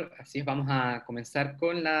 doctor. Así es, vamos a comenzar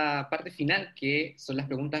con la parte final, que son las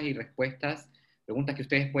preguntas y respuestas preguntas que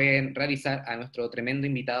ustedes pueden realizar a nuestro tremendo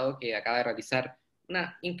invitado que acaba de realizar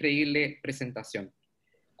una increíble presentación.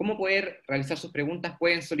 ¿Cómo poder realizar sus preguntas?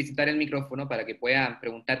 Pueden solicitar el micrófono para que puedan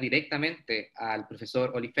preguntar directamente al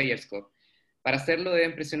profesor Ole Fejerskov. Para hacerlo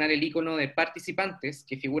deben presionar el icono de participantes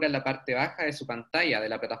que figura en la parte baja de su pantalla de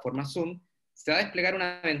la plataforma Zoom. Se va a desplegar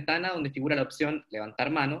una ventana donde figura la opción levantar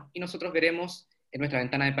mano y nosotros veremos en nuestra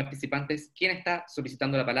ventana de participantes quién está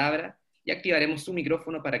solicitando la palabra y activaremos su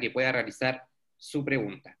micrófono para que pueda realizar su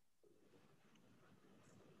pregunta.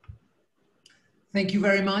 Thank you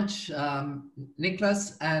very much,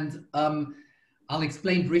 Nicholas. And I'll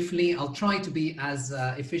explain briefly. I'll try to be as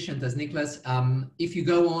efficient as Nicholas. If you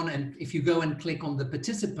go and click on the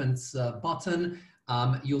participants button,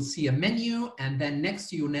 you'll see a menu, and then next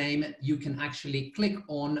to your name, you can actually click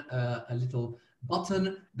on a little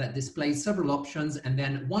button that displays several options. And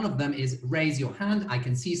then one of them is raise your hand. I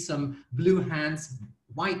can see some blue hands,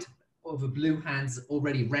 white over blue hands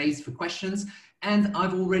already raised for questions. And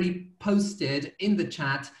I've already posted in the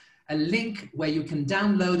chat a link where you can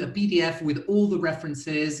download a PDF with all the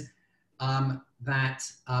references that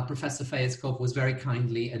Professor Fejerskov was very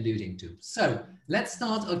kindly alluding to. So let's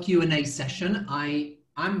start our Q&A session.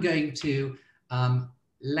 I'm going to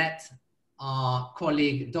let our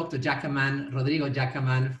colleague, Dr. Rodrigo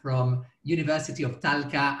Jacaman from University of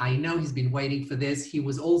Talca. I know he's been waiting for this. He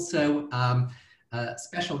was also a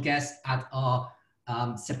special guest at our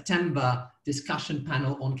September discussion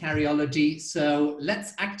panel on cariology. So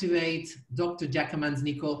let's activate Dr. Jacaman's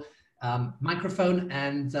microphone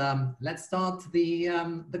and let's start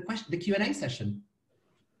the Q&A session.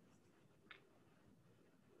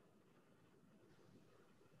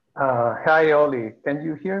 Hi, Oli. Can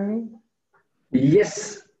you hear me?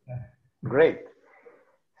 Yes. Great.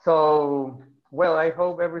 So, well, I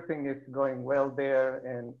hope everything is going well there.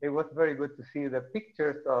 And it was very good to see the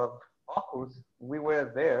pictures of Aarhus. We were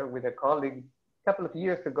there with a colleague a couple of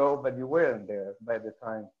years ago, but you weren't there by the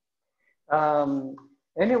time.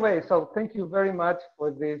 Anyway, so thank you very much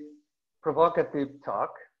for this provocative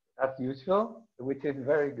talk, as usual, which is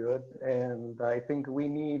very good. And I think we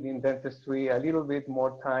need in dentistry a little bit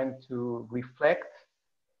more time to reflect,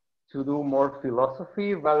 to do more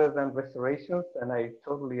philosophy rather than restorations. And I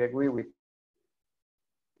totally agree with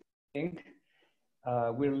you.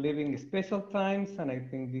 We're living special times, and I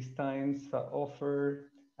think these times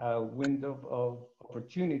offer a window of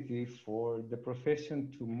opportunity for the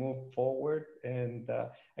profession to move forward. And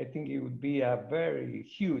I think it would be a very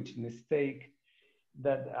huge mistake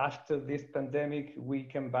that after this pandemic, we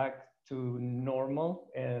come back to normal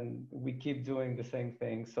and we keep doing the same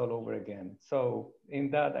things all over again. So in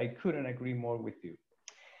that, I couldn't agree more with you.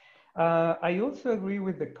 I also agree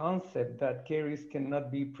with the concept that caries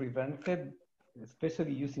cannot be prevented,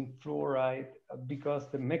 especially using fluoride, because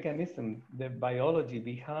the mechanism, the biology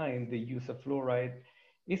behind the use of fluoride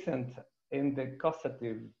isn't in the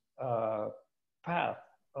causative path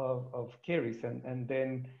of caries. And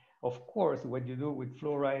then, of course, what you do with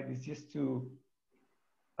fluoride is just to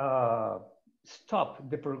stop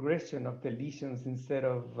the progression of the lesions instead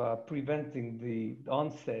of preventing the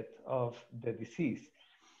onset of the disease.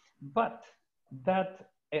 But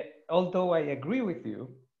that, although I agree with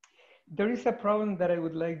you, there is a problem that I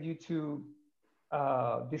would like you to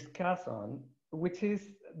discuss on, which is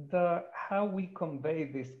how we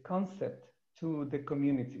convey this concept to the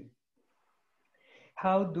community.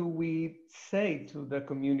 How do we say to the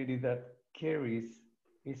community that caries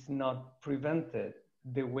is not prevented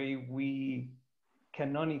the way we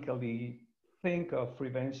canonically think of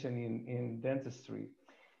prevention in dentistry?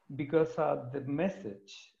 Because the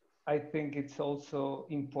message, I think it's also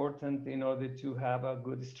important in order to have a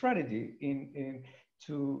good strategy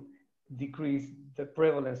to decrease the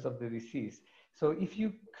prevalence of the disease. So if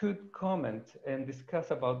you could comment and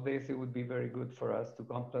discuss about this, it would be very good for us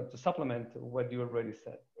to supplement what you already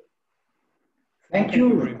said. Thank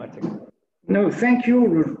you very much. No, thank you,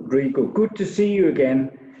 Rodrigo. Good to see you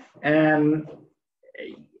again.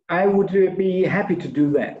 I would be happy to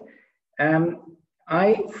do that.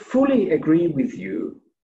 I fully agree with you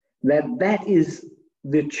that is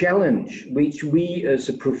the challenge which we as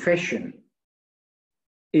a profession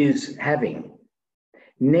is having.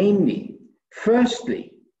 Namely,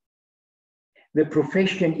 firstly, the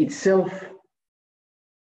profession itself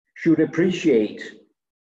should appreciate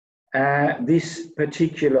this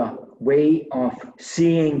particular way of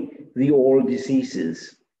seeing the all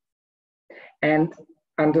diseases and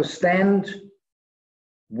understand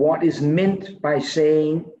what is meant by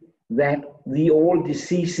saying that the all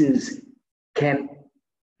diseases can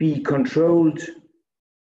be controlled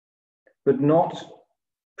but not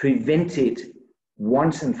prevented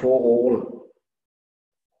once and for all.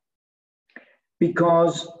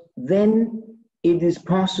 because then it is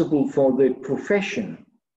possible for the profession,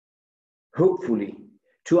 hopefully,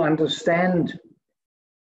 to understand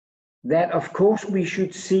that, of course, we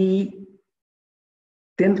should see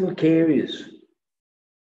dental caries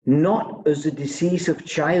not as a disease of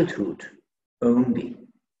childhood only,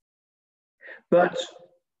 but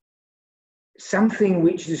something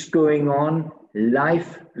which is going on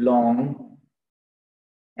lifelong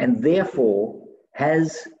and therefore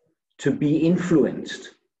has to be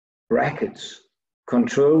influenced, brackets,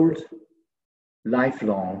 controlled,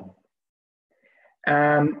 lifelong.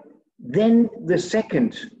 Then the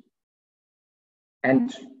second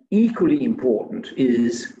and equally important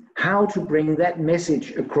is how to bring that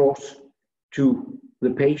message across to the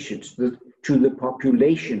patients, to the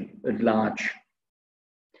population at large.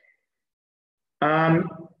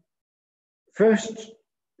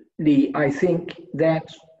 Firstly, I think that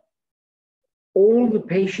all the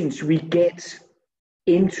patients we get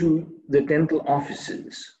into the dental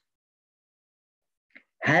offices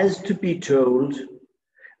has to be told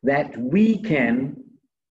that we can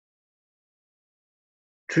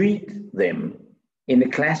treat them in a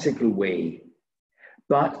classical way,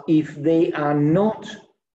 but if they are not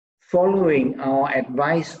following our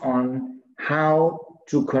advice on how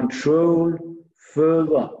to control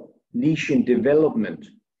further lesion development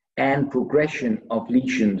and progression of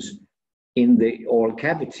lesions in the oral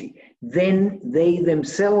cavity, then they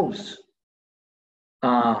themselves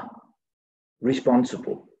are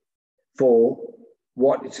responsible for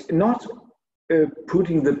what is not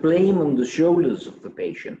putting the blame on the shoulders of the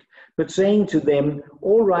patient, but saying to them,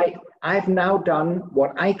 all right, I've now done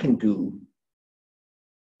what I can do.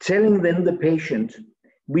 Telling then the patient,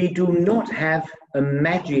 we do not have a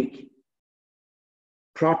magic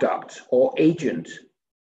product or agent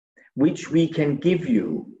which we can give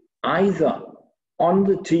you either on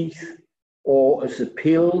the teeth or as a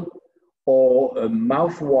pill or a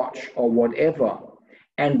mouthwash or whatever,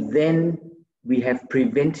 and then we have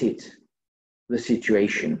prevented the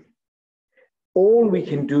situation. All we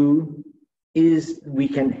can do is we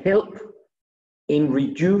can help in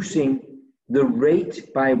reducing the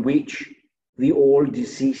rate by which the oral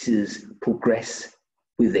diseases progress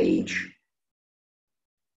with age.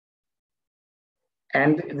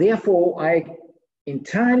 And therefore, I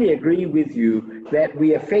entirely agree with you that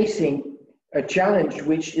we are facing a challenge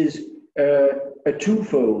which is a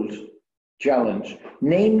twofold challenge,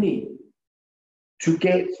 namely to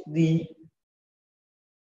get the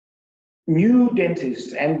new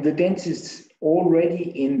dentists and the dentists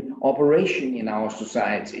already in operation in our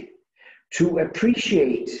society to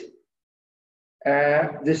appreciate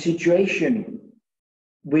the situation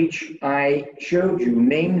which I showed you,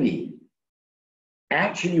 namely,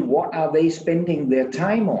 actually, what are they spending their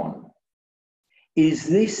time on? Is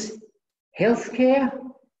this healthcare,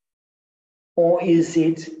 or is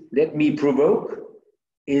it, let me provoke,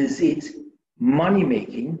 is it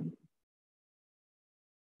money-making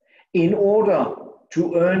in order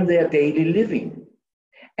to earn their daily living?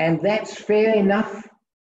 And that's fair enough.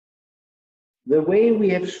 The way we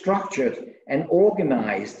have structured and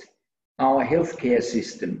organized our healthcare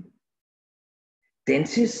system,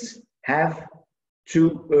 dentists have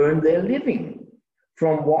to earn their living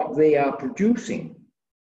from what they are producing.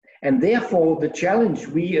 And therefore, the challenge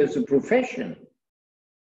we as a profession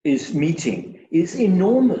is meeting is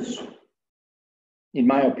enormous, in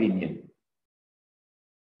my opinion.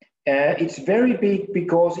 It's very big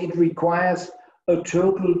because it requires a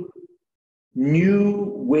total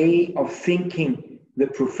new way of thinking the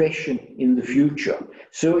profession in the future.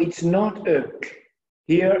 So it's not a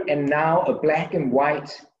here and now, a black and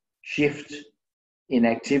white shift in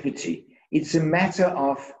activity. It's a matter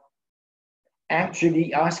of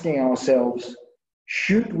actually asking ourselves,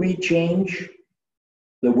 should we change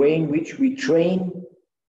the way in which we train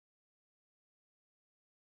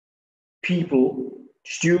people,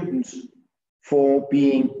 students, for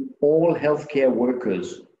being all healthcare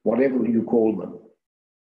workers, whatever you call them?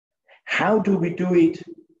 How do we do it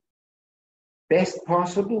best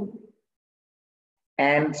possible?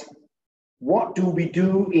 And what do we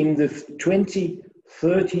do in the 20,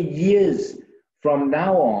 30 years from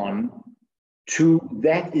now on to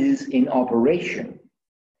that is in operation?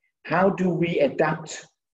 How do we adapt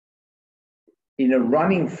in a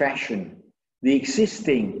running fashion the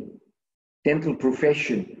existing dental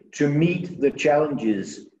profession to meet the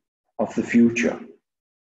challenges of the future?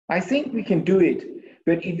 I think we can do it,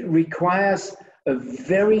 but it requires a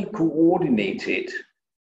very coordinated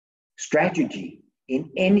strategy in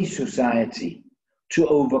any society to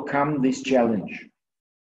overcome this challenge.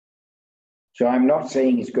 So I'm not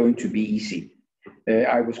saying it's going to be easy.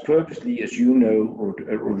 I was purposely, as you know,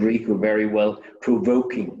 Rodrigo, very well,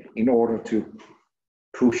 provoking in order to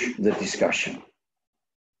push the discussion.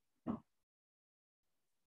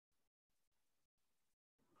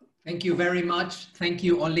 Thank you very much. Thank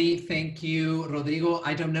you, Ole. Thank you, Rodrigo.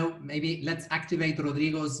 I don't know, maybe let's activate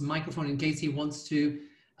Rodrigo's microphone in case he wants to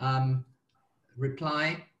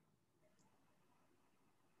reply.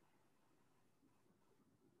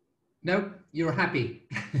 No, you're happy.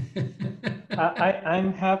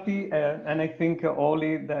 I'm happy, and I think,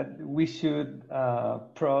 Ole, that we should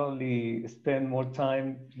probably spend more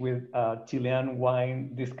time with Chilean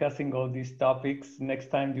wine discussing all these topics next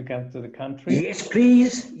time you come to the country. Yes,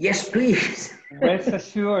 please. Yes, please. Rest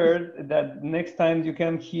assured that next time you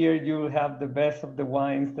come here, you will have the best of the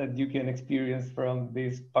wines that you can experience from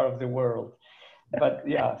this part of the world. But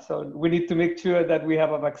yeah, so we need to make sure that we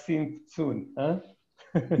have a vaccine soon. Huh?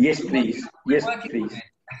 Yes, please. Yes, please.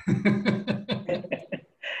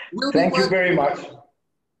 Thank you very much.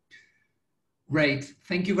 Great.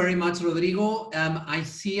 Thank you very much, Rodrigo. I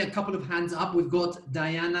see a couple of hands up. We've got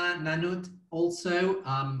Diana Nanut also.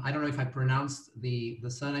 I don't know if I pronounced the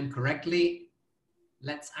surname correctly.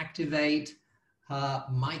 Let's activate her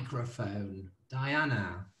microphone.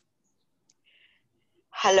 Diana.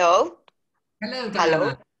 Hello. Hello, Diana.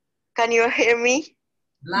 Hello. Can you hear me?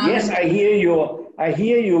 Yes, I hear you. I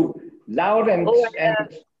hear you loud and...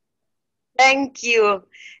 Thank you.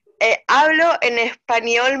 Hablo en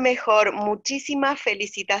español mejor. Muchísimas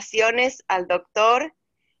felicitaciones al doctor.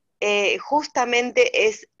 Justamente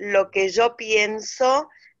es lo que yo pienso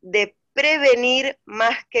de prevenir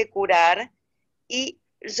más que curar. Y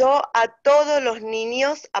yo a todos los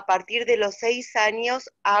niños a partir de los 6 años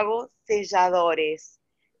hago selladores.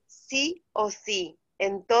 Sí o sí,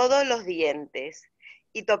 en todos los dientes.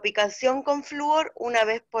 Y topicación con flúor una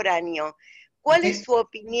vez por año. ¿Cuál es su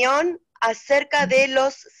opinión acerca de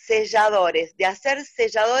los selladores, de hacer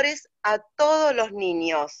selladores a todos los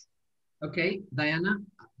niños? Ok, Diana,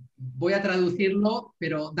 voy a traducirlo,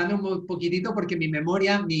 pero dame un poquitito porque mi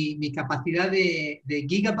memoria, mi capacidad de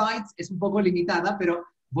gigabytes es un poco limitada, pero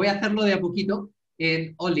voy a hacerlo de a poquito.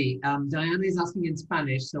 Ole, Diana is asking in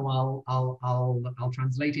Spanish, so I'll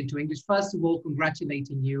translate into English. First of all,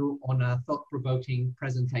 congratulating you on a thought-provoking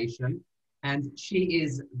presentation. And she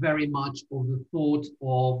is very much of the thought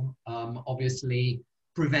of, obviously,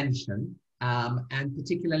 prevention, and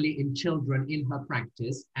particularly in children in her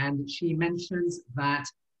practice. And she mentions that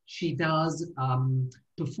she does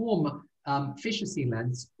perform fissure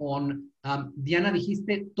sealants on, Diana,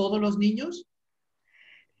 dijiste, todos los niños?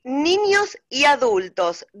 Niños y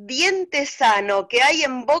adultos, diente sano que hay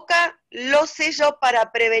en boca, lo sello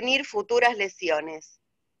para prevenir futuras lesiones.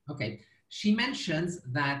 Okay. She mentions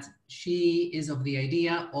that she is of the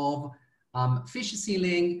idea of fissure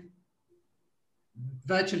sealing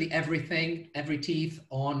virtually everything, every teeth,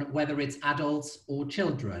 on whether it's adults or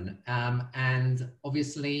children. And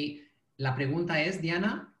obviously, la pregunta es,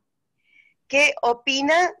 Diana? ¿Qué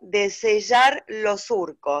opina de sellar los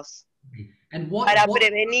surcos? And para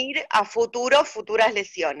prevenir a futuro futuras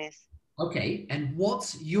lesiones? Okay, and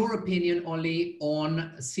what's your opinion, Ole,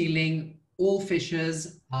 on sealing all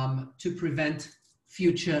fissures to prevent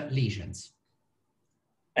future lesions?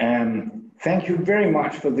 Thank you very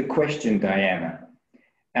much for the question, Diana.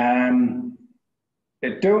 Don't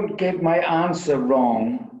get my answer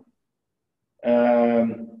wrong,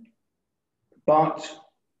 but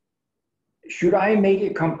should I make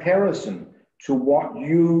a comparison to what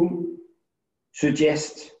you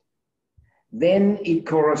suggest, then it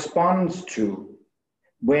corresponds to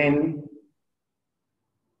when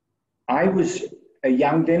I was a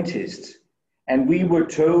young dentist and we were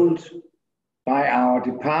told by our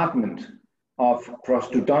department of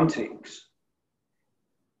prosthodontics,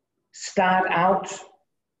 start out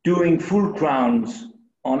doing full crowns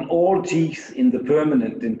on all teeth in the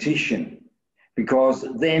permanent dentition, because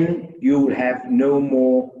then you will have no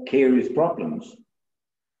more caries problems.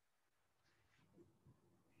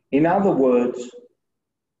 In other words,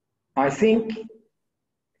 I think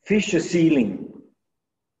fissure sealing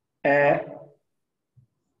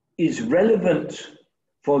is relevant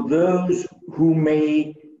for those who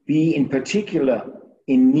may be in particular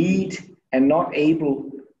in need and not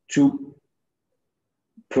able to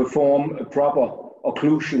perform a proper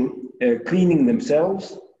occlusal cleaning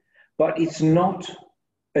themselves, but it's not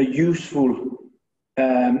a useful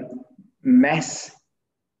mass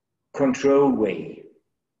control way.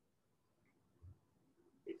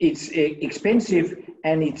 It's expensive,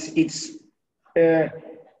 and it's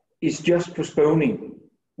just postponing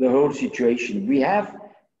the whole situation. We have,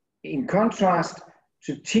 in contrast,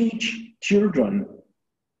 to teach children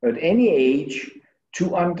at any age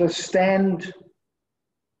to understand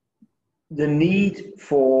the need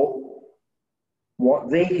for what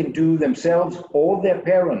they can do themselves or their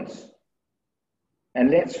parents. And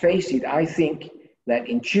let's face it, I think that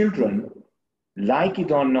in children, like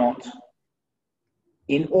it or not,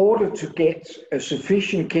 in order to get a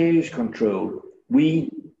sufficient caries control, we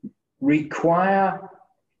require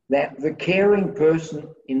that the caring person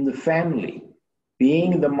in the family,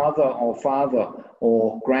 being the mother or father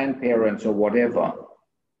or grandparents or whatever,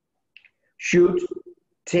 should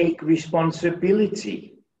take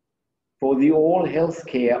responsibility for the all health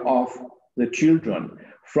care of the children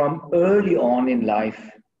from early on in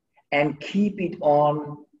life and keep it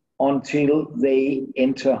on until they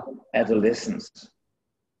enter adolescence.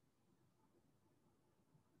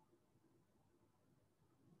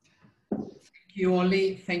 Thank you,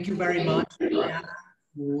 Ole. Thank you very much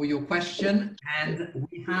for your question. And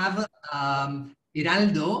we have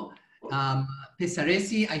Heraldo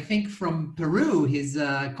Pesaresi, I think from Peru. He's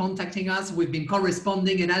contacting us. We've been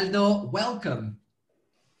corresponding. Heraldo, welcome.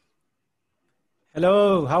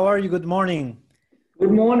 Hello, how are you? Good morning.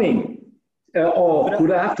 Good morning. Or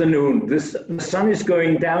good afternoon. The sun is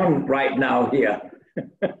going down right now here.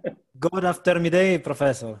 Good afternoon,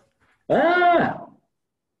 Professor. Ah,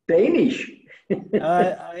 Danish.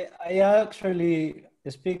 I actually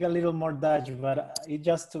speak a little more Dutch, but it's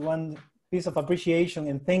just one piece of appreciation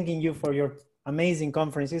and thanking you for your amazing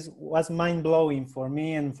conferences. It was mind-blowing for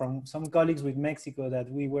me and from some colleagues with Mexico that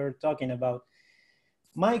we were talking about.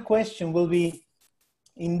 My question will be,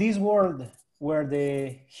 in this world where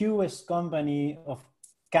the hugest company of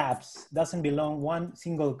cabs doesn't belong one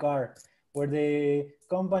single car, where the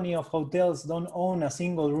company of hotels don't own a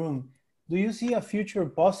single room, do you see a future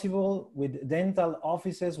possible with dental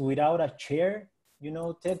offices without a chair? You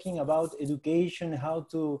know, talking about education, how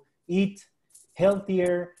to eat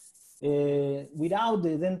healthier without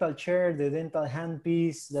the dental chair, the dental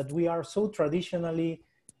handpiece that we are so traditionally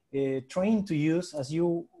trained to use, as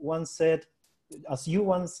you once said,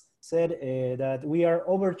 that we are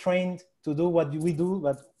overtrained to do what we do,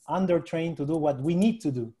 but undertrained to do what we need to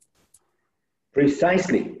do.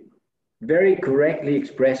 Precisely, very correctly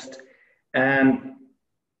expressed.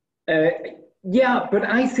 Yeah, but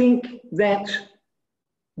I think that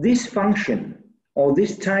this function or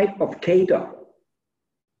this type of cater,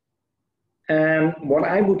 what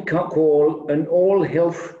I would call an all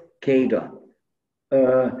health cater,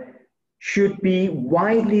 should be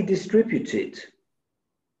widely distributed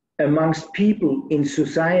amongst people in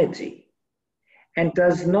society and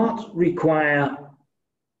does not require,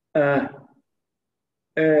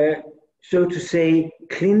 so to say,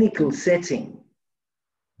 clinical setting,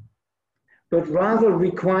 but rather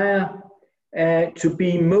require to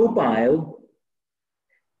be mobile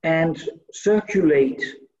and circulate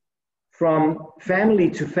from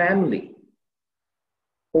family to family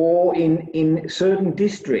or in certain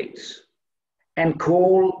districts and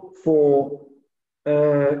call for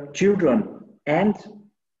children and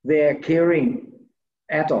their caring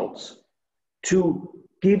adults to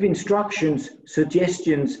give instructions,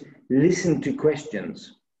 suggestions, listen to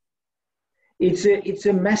questions. It's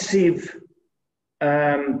a massive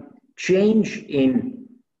change in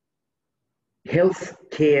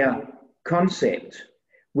healthcare concept,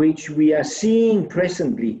 which we are seeing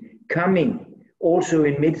presently coming also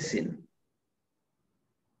in medicine.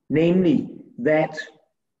 Namely, that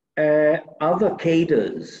other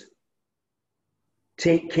cadres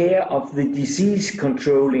take care of the disease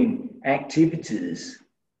controlling activities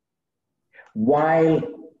while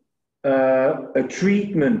a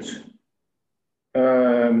treatment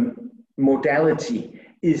modality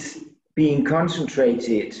is being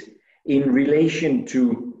concentrated in relation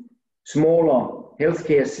to smaller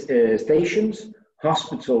healthcare stations,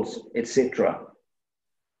 hospitals, etc.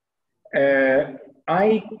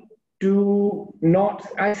 I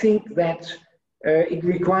think that it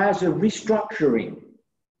requires a restructuring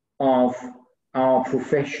of our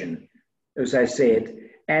profession, as I said,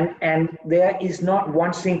 and there is not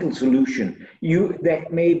one single solution. There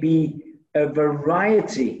may be a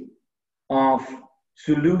variety of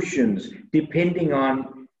solutions depending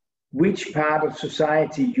on which part of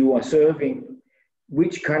society you are serving,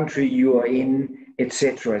 which country you are in,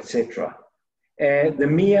 etc., etc. The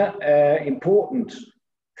mere important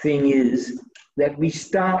thing is that we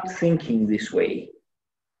start thinking this way.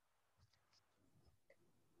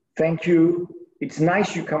 Thank you. It's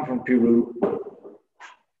nice you come from Peru.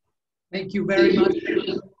 Thank you very much.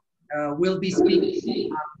 We'll be speaking.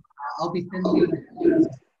 I'll be sending you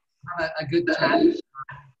a good chat.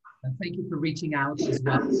 And thank you for reaching out as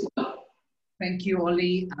well. Thank you,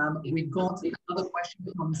 Oli. We've got another question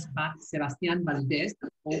from Sebastian Valdez,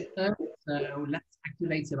 author. So let's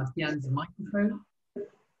activate Sebastian's microphone.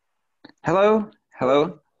 Hello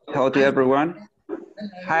to everyone.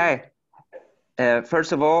 Hi.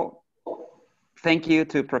 First of all, thank you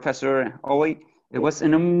to Professor Ole. It was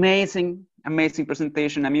an amazing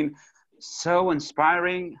presentation. I mean, so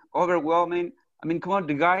inspiring, overwhelming. I mean, come on,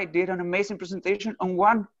 the guy did an amazing presentation on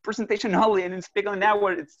one presentation only, and in speaking an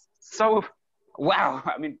hour, it's so wow.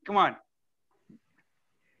 I mean, come on.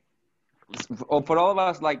 For all of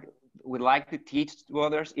us, like, we like to teach to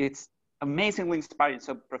others, it's amazingly inspiring.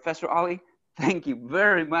 So Professor Ole, thank you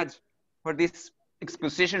very much for this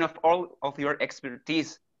exposition of all of your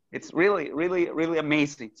expertise. It's really, really, really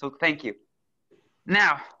amazing. So thank you.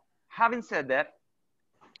 Now, having said that,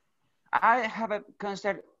 I have a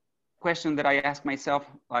constant question that I ask myself,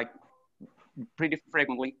 like, pretty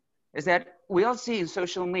frequently, is that we all see in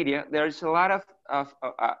social media, there's a lot of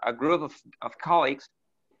a group of colleagues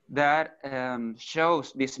that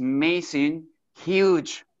shows this amazing,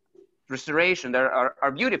 huge restoration that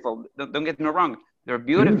are beautiful. Don't get me wrong, they're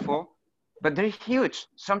beautiful, but they're huge.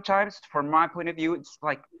 Sometimes, from my point of view, it's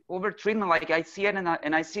like over treatment. Like, I see it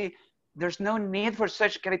and I see there's no need for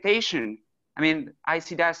such cavitation. I mean, I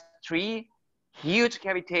see that's 3 huge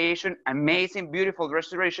cavitation, amazing, beautiful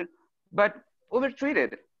restoration, but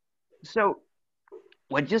overtreated. So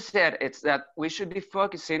what you said is that we should be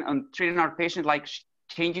focusing on treating our patients, like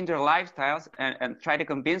changing their lifestyles and try to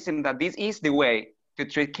convince them that this is the way to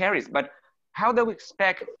treat caries. But how do we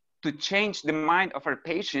expect to change the mind of our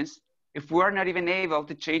patients if we are not even able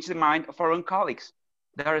to change the mind of our own colleagues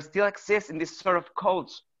that are still exist in this sort of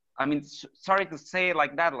cults? I mean, sorry to say it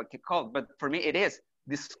like that, like a cult, but for me it is.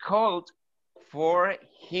 This cult for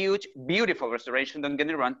huge, beautiful restoration, don't get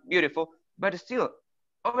me wrong, beautiful, but still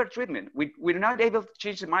over-treatment. We're not able to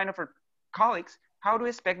change the mind of our colleagues. How do we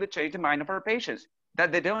expect to change the mind of our patients?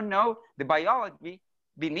 That they don't know the biology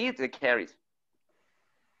beneath the caries.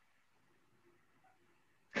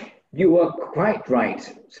 You are quite right,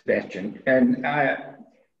 Sebastian, and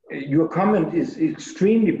your comment is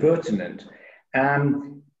extremely pertinent.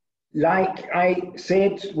 Like I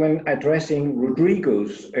said when addressing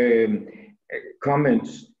Rodrigo's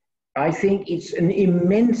comments, I think it's an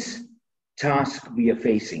immense task we are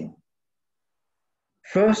facing.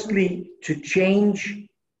 Firstly, to change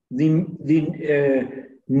the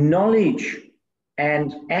knowledge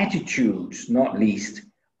and attitudes, not least,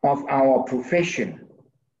 of our profession,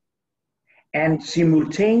 and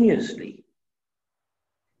simultaneously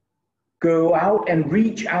go out and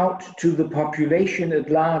reach out to the population at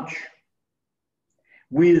large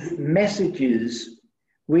with messages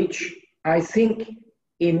which I think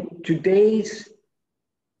in today's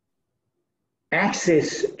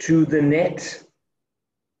access to the net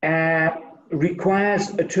requires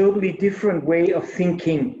a totally different way of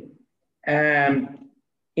thinking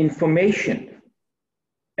information,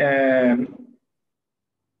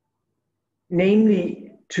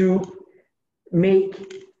 namely to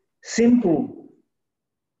make simple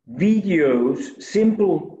videos,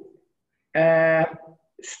 simple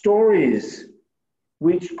stories,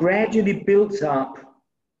 which gradually builds up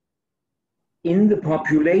in the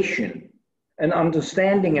population an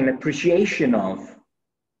understanding and appreciation of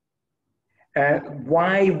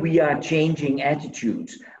why we are changing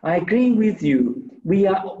attitudes. I agree with you.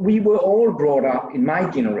 We were all brought up in my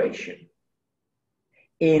generation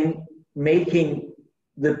in making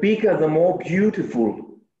the bigger, the more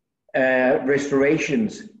beautiful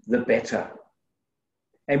restorations, the better.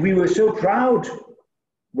 And we were so proud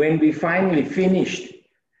when we finally finished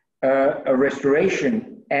a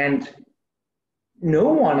restoration and no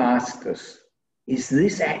one asked us, is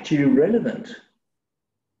this actually relevant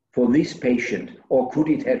for this patient, or could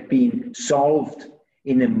it have been solved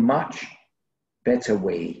in a much better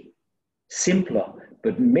way? Simpler,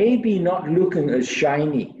 but maybe not looking as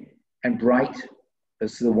shiny and bright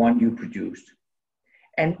as the one you produced.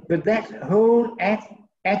 But that whole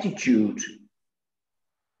attitude,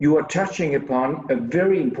 you are touching upon a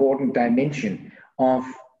very important dimension of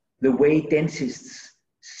the way dentists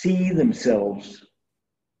see themselves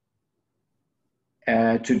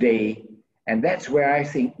today. And that's where I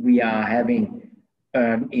think we are having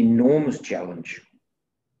an enormous challenge.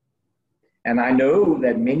 And I know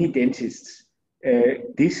that many dentists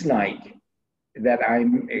dislike that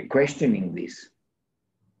I'm questioning this.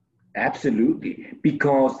 Absolutely,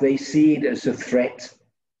 because they see it as a threat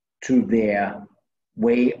to their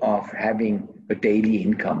way of having a daily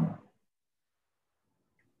income.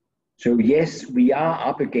 So yes, we are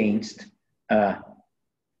up against a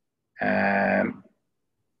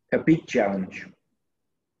big challenge.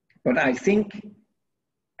 But I think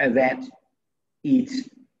that it's,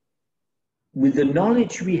 with the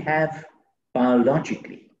knowledge we have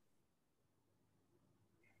biologically,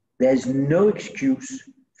 there's no excuse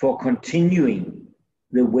for continuing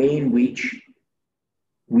the way in which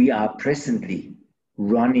we are presently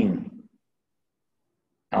running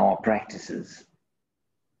our practices.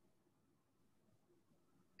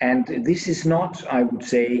 And this is not, I would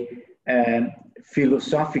say,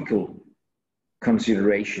 philosophical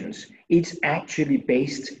considerations. It's actually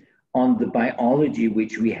based on the biology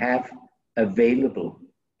which we have available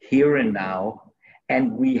here and now,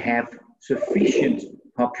 and we have sufficient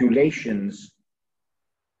populations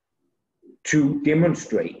to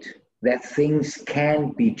demonstrate that things can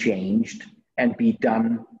be changed and be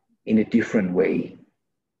done in a different way.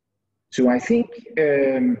 So I think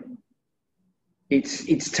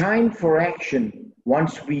it's time for action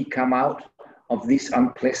once we come out of this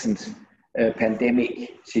unpleasant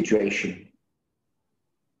pandemic situation.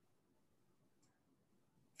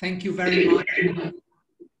 Thank you very much.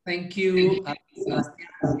 Thank you,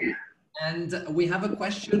 Sebastian. And we have a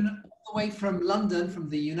question all the way from London, from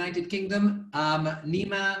the United Kingdom.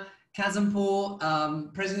 Nima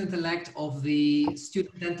Kazempour, President-elect of the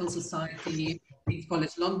Student Dental Society, King's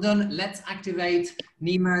College London. Let's activate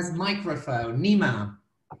Nima's microphone. Nima.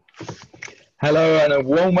 Hello and a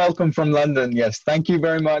warm welcome from London. Yes, thank you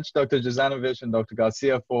very much, Dr. Jozanovic and Dr.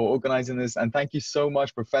 Garcia, for organizing this. And thank you so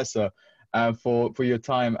much, Professor, for your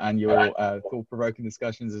time and your thought-provoking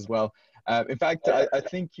discussions as well. In fact, I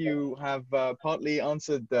think you have partly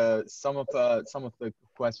answered some of the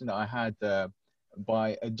question that I had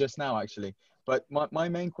by just now, actually. But my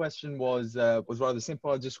main question was rather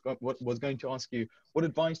simple. I just was going to ask you, what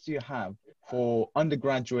advice do you have for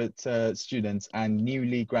undergraduate students and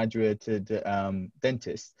newly graduated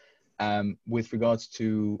dentists with regards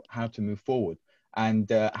to how to move forward? And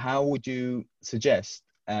how would you suggest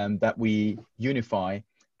that we unify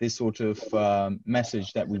this sort of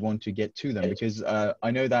message that we want to get to them? Because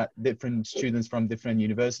I know that different students from different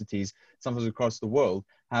universities, sometimes across the world,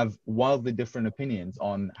 have wildly different opinions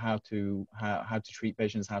on how to treat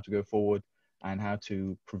patients, how to go forward, and how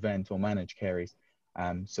to prevent or manage caries.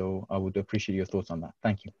 So I would appreciate your thoughts on that.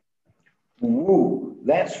 Thank you. Ooh,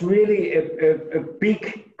 that's really a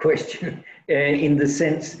big question in the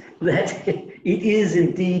sense that it is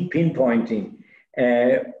indeed pinpointing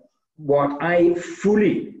what I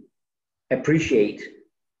fully appreciate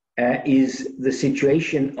is the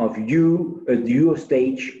situation of you at your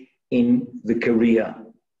stage in the career.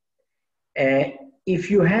 If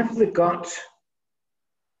you have the gut,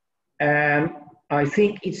 I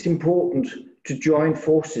think it's important to join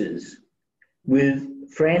forces with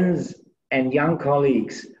friends and young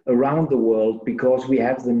colleagues around the world, because we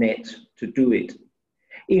have the net to do it,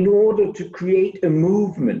 in order to create a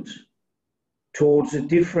movement towards a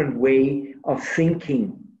different way of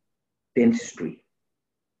thinking dentistry.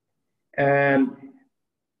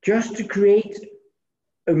 Just to create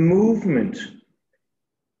a movement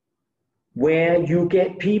where you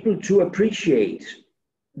get people to appreciate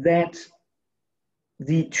that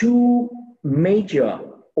the two major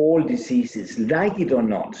oral diseases, like it or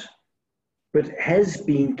not, but has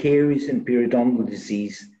been caries and periodontal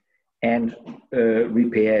disease and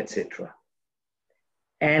repair, etc.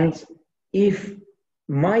 And if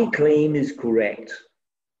my claim is correct,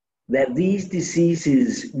 that these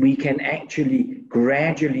diseases we can actually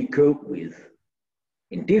gradually cope with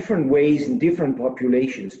in different ways, in different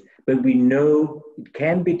populations, but we know it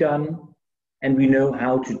can be done and we know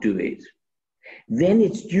how to do it, then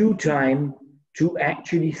it's due time to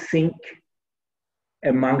actually think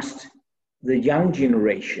amongst the young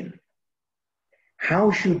generation.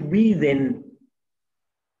 How should we then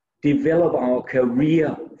develop our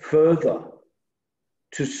career further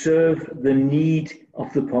to serve the need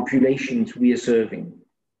of the populations we are serving?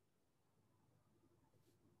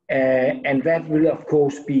 And that will, of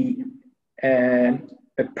course, be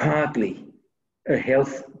partly a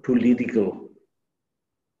health political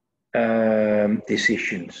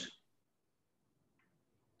decisions.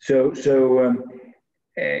 So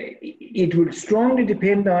it will strongly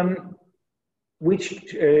depend on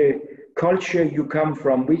which culture you come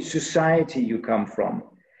from, which society you come from.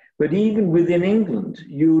 But even within England,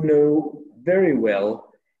 you know very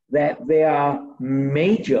well that there are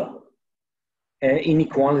major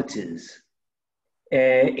inequalities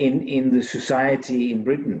in the society in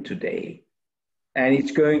Britain today. And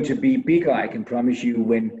it's going to be bigger, I can promise you,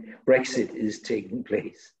 when Brexit is taking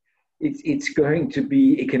place. It's going to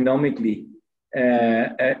be economically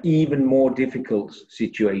an even more difficult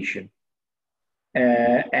situation.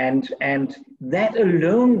 And that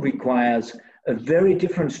alone requires a very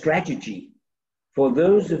different strategy for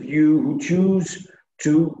those of you who choose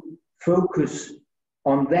to focus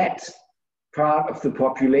on that part of the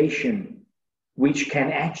population which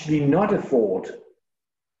can actually not afford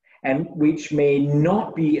and which may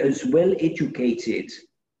not be as well educated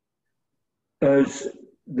as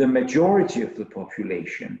the majority of the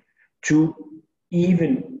population to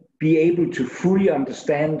even be able to fully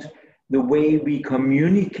understand the way we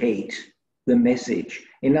communicate the message.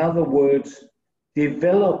 In other words,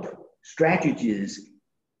 develop strategies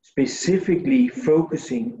specifically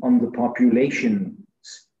focusing on the populations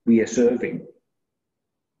we are serving.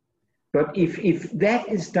 But if that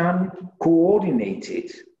is done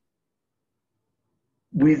coordinated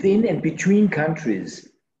within and between countries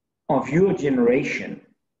of your generation,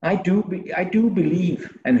 I do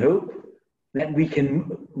believe and hope that we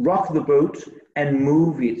can rock the boat and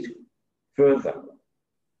move it further.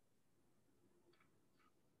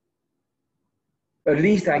 At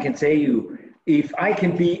least I can tell you, if I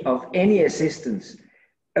can be of any assistance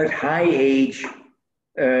at high age,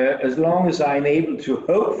 as long as I'm able to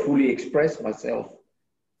hopefully express myself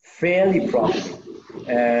fairly properly,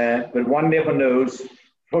 but one never knows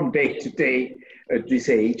from day to day at this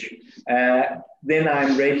age, then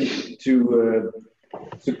I'm ready to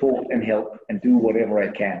support and help and do whatever I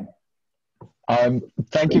can.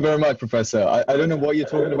 Thank you very much, Professor. I don't know what you're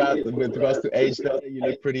talking about with regards to age. You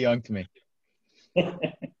look pretty young to me.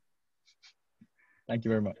 Thank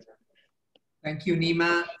you very much. Thank you,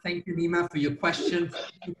 Nima. Thank you, Nima, for your question.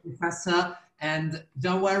 Thank you, Professor. And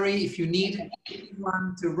don't worry, if you need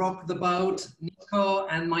anyone to rock the boat, Nico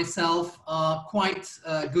and myself are quite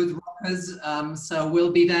good rockers. So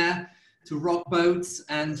we'll be there to rock boats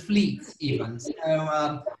and fleets even.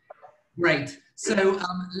 So great. So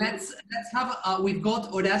let's have, we've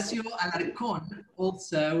got Horacio Alarcón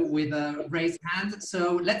also with a raised hand.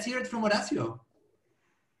 So let's hear it from Horacio.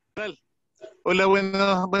 Hola,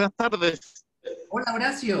 buenas tardes. Hola,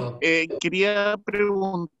 Horacio. Quería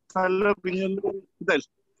preguntar la opinión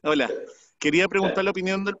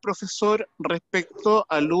del profesor respecto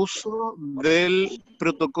al uso del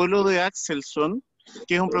protocolo de Axelson,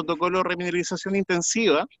 que es un protocolo de remineralización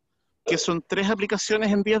intensiva, que son 3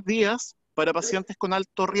 aplicaciones en 10 días para pacientes con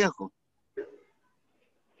alto riesgo.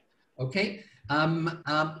 Okay.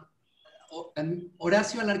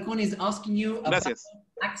 Horacio Alarcón is asking you about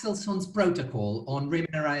Axelson's protocol on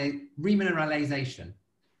remineralization.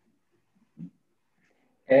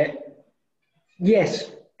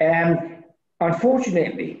 Yes.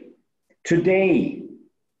 Unfortunately, today,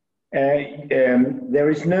 there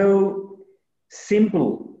is no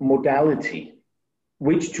simple modality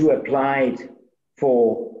which to apply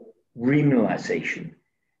for remineralization.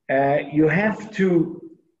 You have to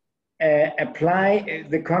apply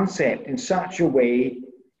the concept in such a way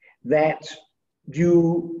that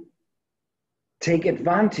you take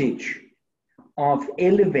advantage of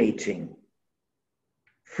elevating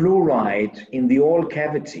fluoride in the oral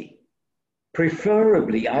cavity,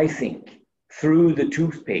 preferably, I think, through the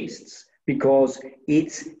toothpastes, because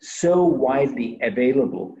it's so widely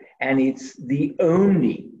available and it's the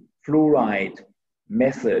only fluoride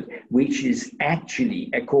method which is actually,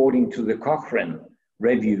 according to the Cochrane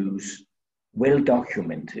reviews, well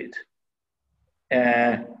documented.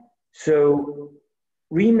 So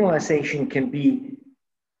remineralization can be,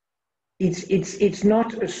 it's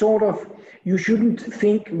not a sort of, you shouldn't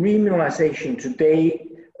think remineralization today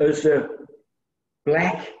as a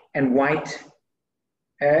black and white.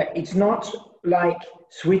 It's not like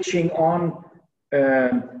switching on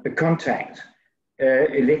a contact,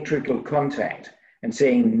 electrical contact, and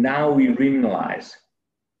saying now we remineralize.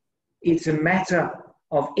 It's a matter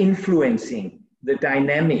of influencing the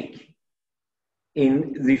dynamic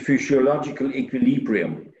in the physiological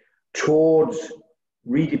equilibrium towards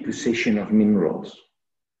redeposition of minerals.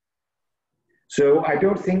 So I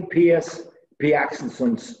don't think P.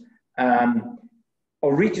 Axelson's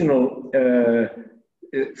original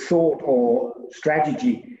thought or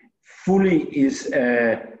strategy fully is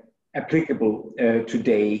applicable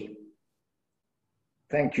today.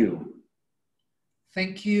 Thank you.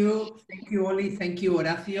 Thank you, Oli. Thank you,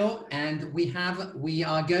 Horacio. And we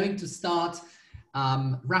are going to start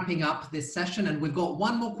wrapping up this session, and we've got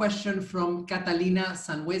one more question from Catalina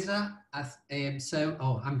Sanhueza.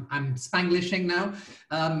 I'm Spanglishing now.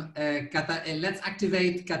 Let's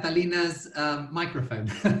activate Catalina's microphone.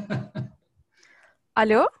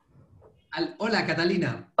 ¿Aló? Hola,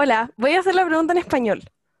 Catalina. Hola, voy a hacer la pregunta en español.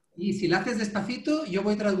 Y si la haces despacito, yo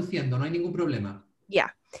voy traduciendo, no hay ningún problema.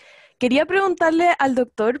 Ya. Quería preguntarle al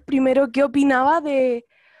doctor primero qué opinaba de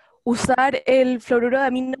usar el fluoruro de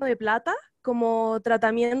amino de plata como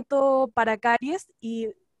tratamiento para caries y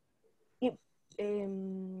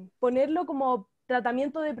ponerlo como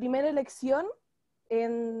tratamiento de primera elección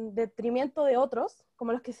en detrimento de otros,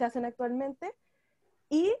 como los que se hacen actualmente,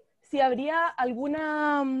 y si habría algún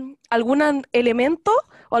elemento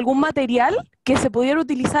o algún material que se pudiera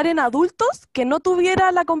utilizar en adultos que no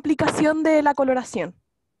tuviera la complicación de la coloración.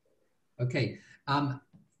 Ok,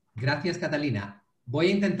 gracias Catalina. Voy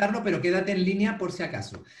a intentarlo, pero quédate en línea por si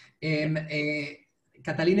acaso.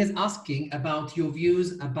 Catalina is asking about your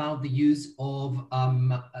views about the use of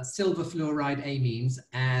silver fluoride amines,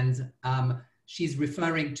 and she's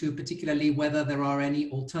referring to particularly whether there are any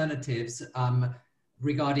alternatives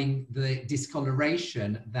regarding the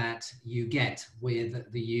discoloration that you get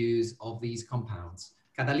with the use of these compounds.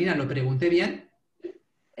 Catalina, ¿lo pregunté bien?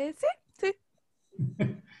 Sí, sí.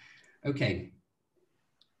 Okay.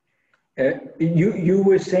 You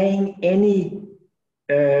were saying any,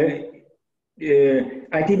 I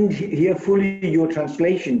didn't hear fully your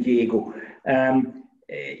translation, Diego.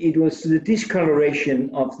 It was the discoloration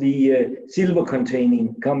of the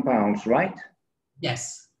silver-containing compounds, right?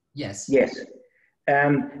 Yes, yes. Yes.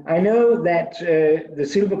 I know that the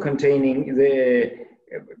silver-containing, the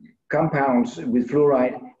compounds with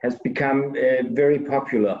fluoride has become very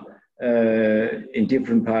popular in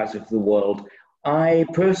different parts of the world. I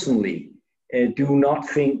personally do not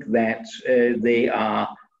think that they are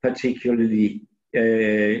particularly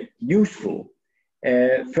useful.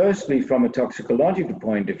 Firstly, from a toxicological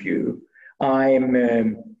point of view, I'm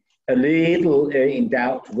a little in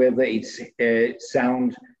doubt whether it's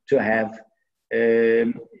sound to have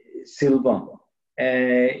silver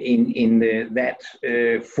in that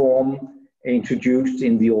form introduced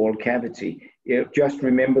in the oral cavity. Just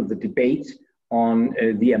remember the debate on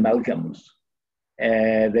the amalgams.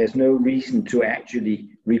 There's no reason to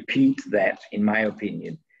actually repeat that, in my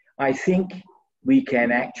opinion. I think we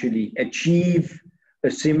can actually achieve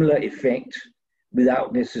a similar effect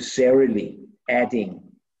without necessarily adding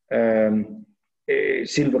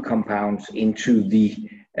silver compounds into the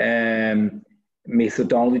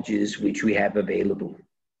methodologies which we have available.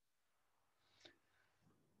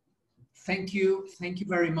 Thank you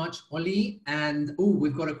very much, Oli. And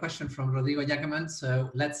we've got a question from Rodrigo Jacquemin. So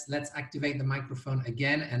let's activate the microphone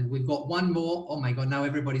again. And we've got one more. Oh my God, now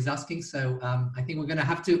everybody's asking. So I think we're going to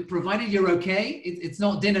have to, provided you're okay. It's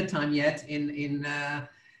not dinner time yet in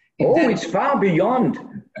Denmark. It's far beyond.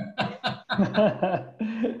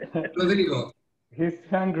 Rodrigo. He's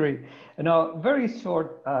hungry. No, very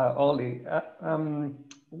short, Oli.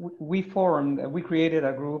 We created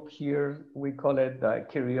a group here. We call it the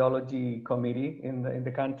Cariology Committee in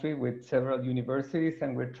the country with several universities,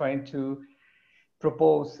 and we're trying to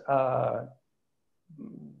propose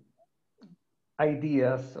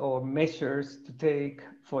ideas or measures to take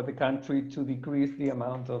for the country to decrease the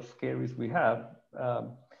amount of caries we have.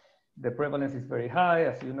 The prevalence is very high,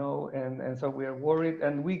 as you know, and so we are worried.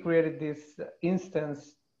 And we created this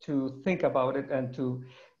instance to think about it and to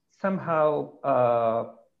somehow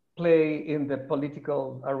play in the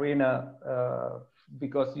political arena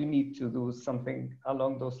because you need to do something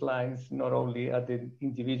along those lines, not only at the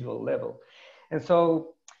individual level. And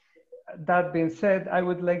so that being said, I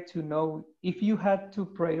would like to know if you had to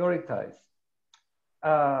prioritize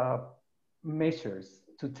measures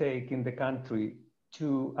to take in the country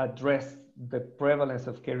to address the prevalence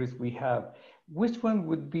of caries we have, which one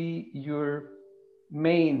would be your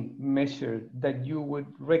main measure that you would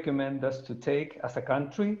recommend us to take as a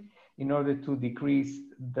country in order to decrease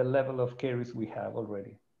the level of caries we have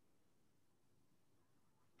already?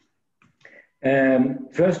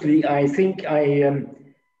 Firstly, I think I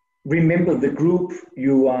remember the group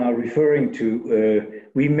you are referring to.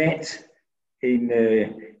 We met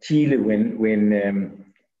in Chile when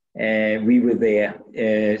we were there.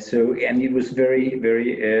 And it was very,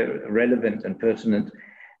 very relevant and pertinent.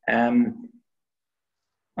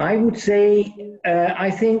 I would say, I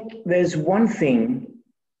think there's one thing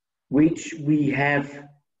which we have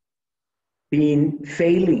been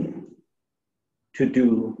failing to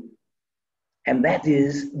do, and that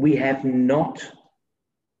is we have not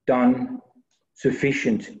done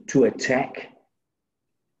sufficient to attack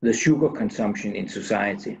the sugar consumption in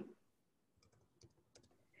society.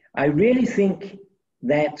 I really think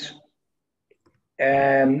that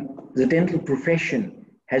the dental profession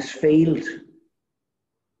has failed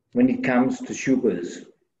when it comes to sugars.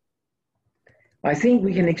 I think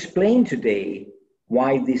we can explain today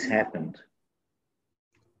why this happened.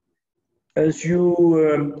 As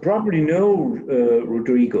you probably know,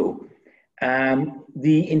 Rodrigo,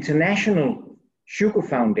 the International Sugar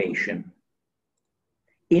Foundation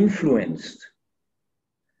influenced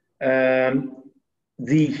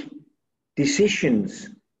the decisions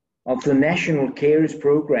of the National Caries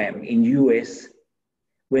Program in US,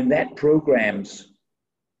 when that program's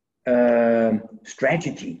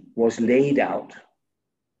strategy was laid out,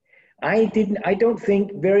 I don't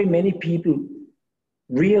think very many people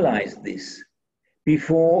realized this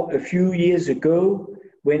before a few years ago,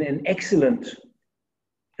 when an excellent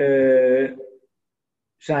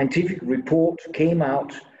scientific report came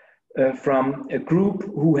out from a group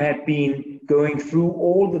who had been going through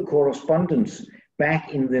all the correspondence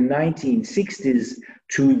back in the 1960s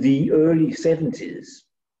to the early 70s,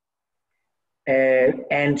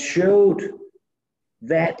 and showed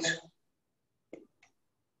that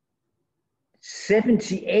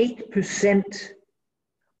 78%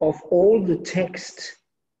 of all the text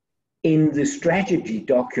in the strategy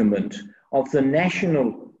document of the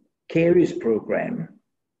National Caries Program,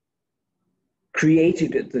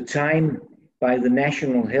 created at the time by the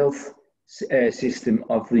National Health System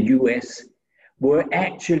of the US, were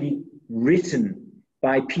actually written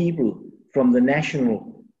by people from the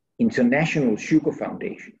international sugar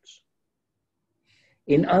foundations.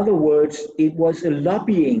 In other words, it was a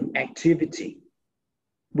lobbying activity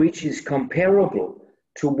which is comparable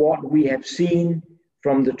to what we have seen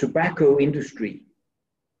from the tobacco industry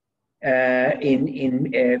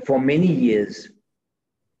for many years.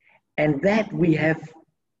 And that we have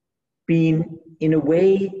been, in a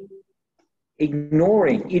way,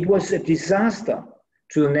 ignoring. It was a disaster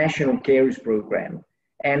to the National Caries Program.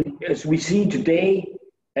 And as we see today,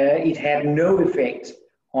 it had no effect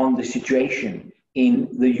on the situation in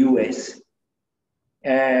the US.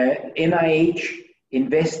 NIH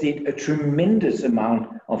invested a tremendous amount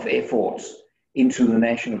of efforts into the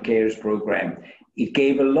National Caries Program. It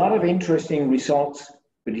gave a lot of interesting results,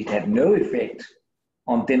 but it had no effect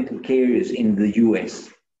on dental caries in the US.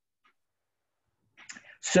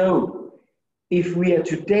 So, if we are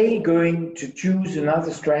today going to choose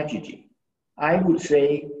another strategy, I would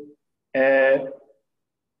say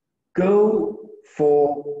go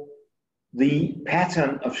for the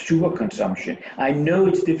pattern of sugar consumption. I know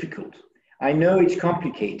it's difficult. I know it's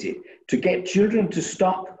complicated. To get children to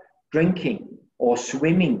stop drinking or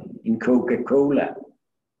swimming in Coca-Cola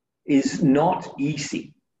is not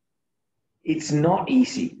easy. It's not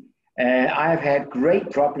easy. I've had great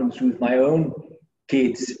problems with my own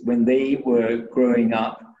kids when they were growing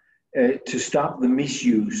up to stop the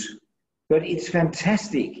misuse. But it's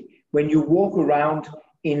fantastic when you walk around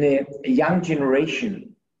in a young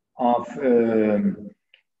generation of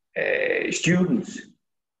students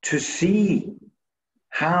to see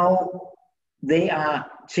how they are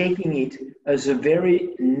taking it as a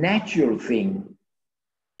very natural thing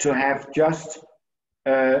to have just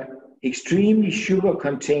extremely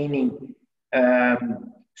sugar-containing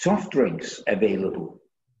soft drinks available.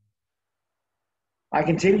 I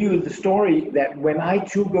can tell you the story that when I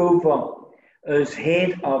took over as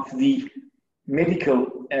head of the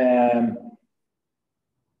medical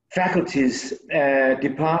faculty's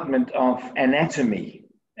department of anatomy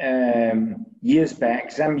some years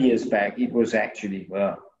back, it was actually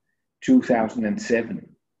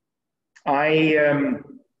 2007, I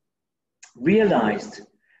realized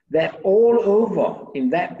that all over in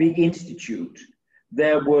that big institute,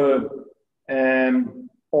 there were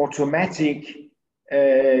automatic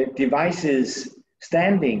devices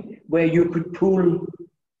standing where you could pull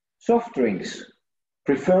soft drinks,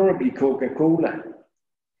 preferably Coca-Cola.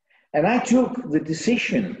 And I took the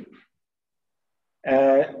decision,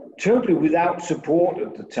 totally without support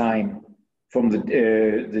at the time from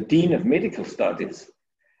the Dean of Medical Studies,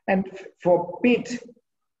 and forbid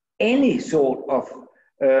any sort of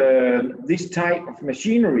this type of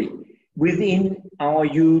machinery within our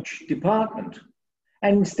huge department,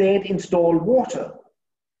 and instead install water,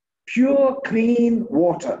 pure clean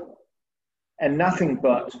water, and nothing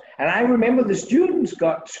but. And I remember the students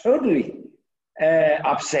got totally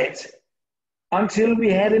upset until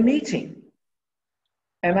we had a meeting.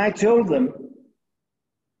 And I told them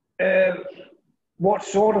what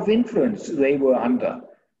sort of influence they were under.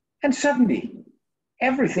 And suddenly,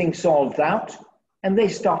 everything solved out, and they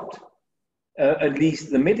stopped, at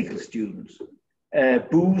least the medical students,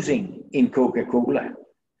 boozing in Coca-Cola.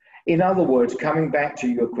 In other words, coming back to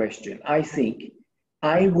your question, I think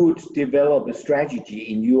I would develop a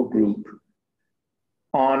strategy in your group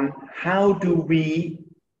on how do we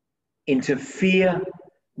interfere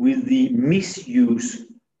with the misuse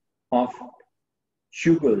of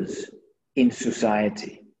sugars in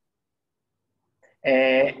society.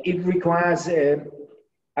 It requires,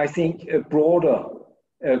 I think, a broader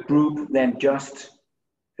group than just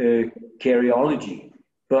cariology,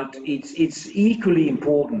 but it's equally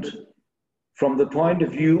important from the point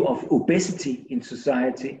of view of obesity in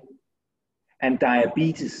society and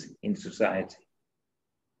diabetes in society.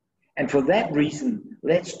 And for that reason,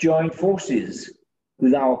 let's join forces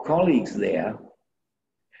with our colleagues there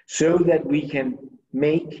so that we can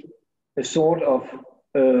make a sort of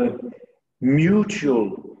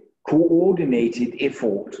mutual coordinated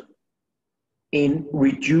effort in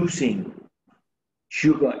reducing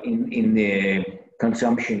sugar in the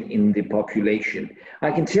consumption in the population.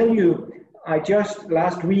 I can tell you, I just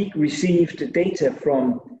last week received data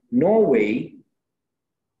from Norway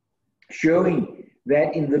showing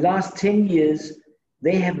that in the last 10 years,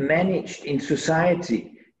 they have managed in society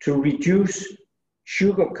to reduce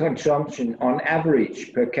sugar consumption on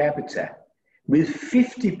average per capita with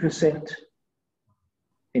 50%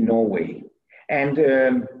 in Norway. And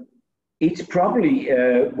it's probably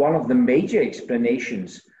one of the major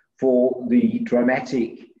explanations for the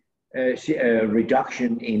dramatic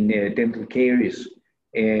reduction in dental caries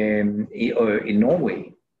in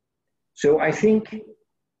Norway. So I think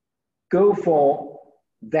go for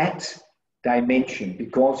that dimension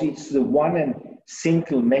because it's the one and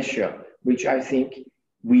single measure which I think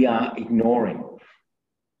we are ignoring.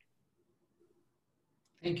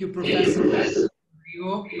 Thank you, Professor. Thank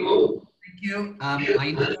you.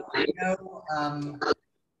 I know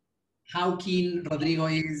how keen Rodrigo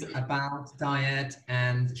is about diet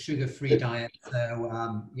and sugar-free diet. So,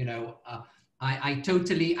 you know, I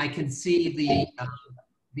can see the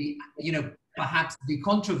you know, perhaps the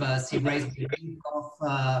controversy raised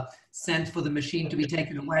of sent for the machine to be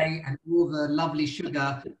taken away and all the lovely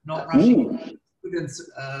sugar not rushing students,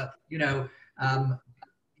 you know,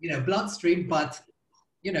 bloodstream, but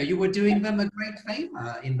you know, you were doing them a great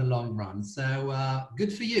favor in the long run. So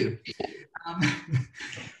good for you.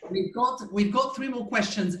 We've got 3 more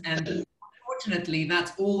questions, and unfortunately,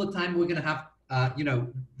 that's all the time we're going to have. You know,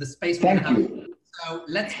 the space we're going to have. So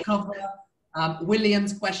let's cover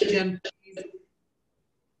William's question.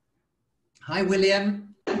 Hi,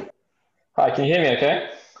 William. Hi, can you hear me okay?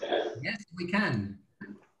 Yes, we can.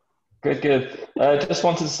 Good, good. I just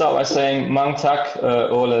wanted to start by saying mange tak,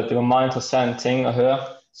 Ole. Det var meget interessant ting at høre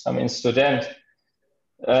som en student.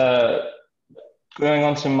 Going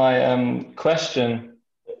on to my question,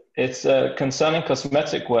 it's concerning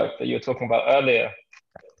cosmetic work that you were talking about earlier.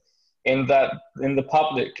 In that, in the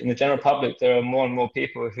general public, there are more and more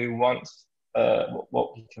people who want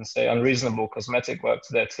what you can say unreasonable cosmetic work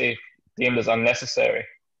to their teeth, deemed as unnecessary.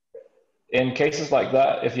 In cases like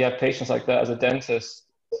that, if you have patients like that as a dentist,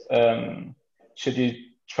 should you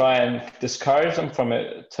try and discourage them from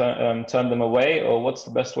it, turn them away, or what's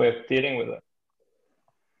the best way of dealing with it?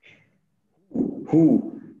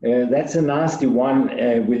 That's a nasty one,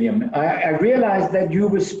 William. I realized that you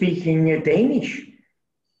were speaking Danish.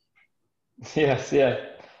 Yes, yeah.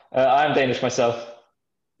 I'm Danish myself.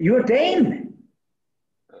 You're Dane?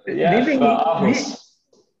 Yeah, living Aarhus.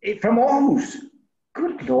 From Aarhus?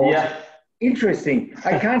 Good Lord. Yeah. Interesting.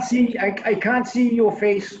 I can't see your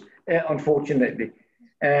face, unfortunately.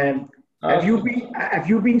 Have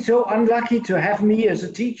you been so unlucky to have me as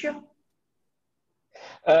a teacher?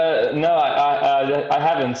 No, I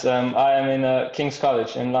haven't. I am in King's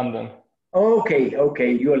College in London.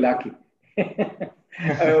 Okay, you're lucky.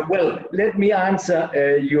 Well, let me answer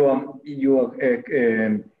your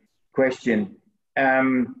question.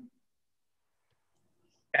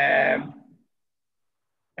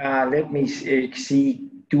 Let me see.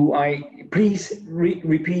 Do I please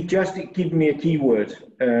repeat? Just give me a keyword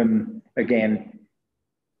again.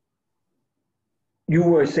 You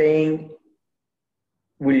were saying,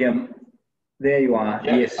 William. There you are.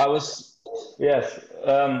 Yeah, yes. Yes.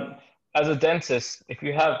 As a dentist, if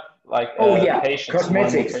you have like patients,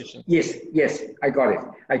 cosmetics. Patients. Yes. I got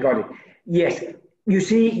it. Yes. You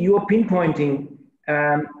see, you're pinpointing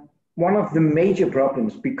one of the major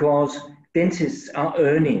problems because dentists are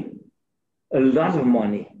earning a lot of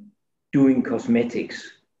money doing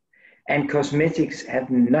cosmetics, and cosmetics have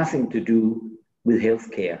nothing to do with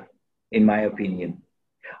healthcare, in my opinion.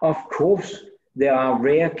 Of course, there are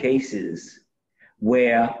rare cases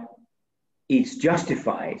where it's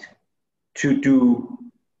justified to do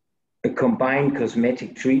a combined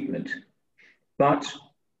cosmetic treatment, but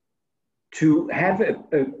to have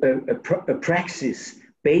a praxis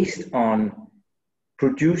based on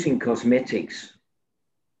producing cosmetics,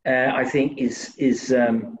 I think is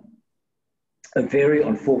a very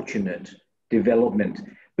unfortunate development.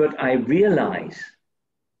 But I realize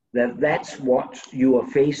that that's what you are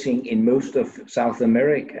facing in most of South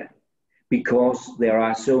America, because there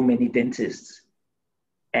are so many dentists,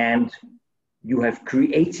 and you have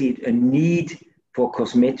created a need for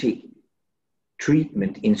cosmetic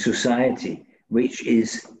treatment in society, which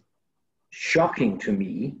is shocking to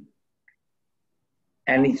me.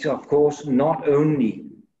 And it's of course not only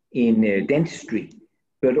in dentistry,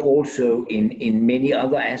 but also in many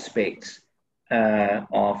other aspects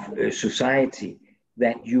of society,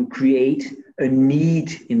 that you create a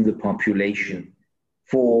need in the population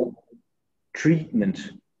for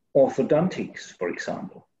treatment, orthodontics, for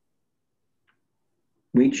example,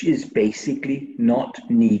 which is basically not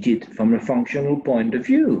needed from a functional point of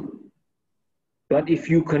view. But if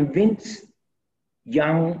you convince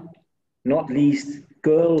young, not least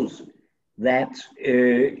girls, that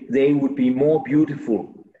they would be more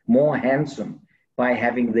beautiful, more handsome by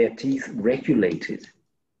having their teeth regulated,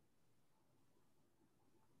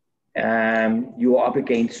 you are up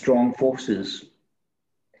against strong forces.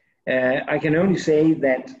 I can only say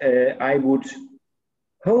that I would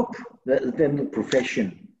hope that the dental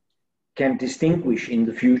profession can distinguish in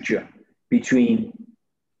the future between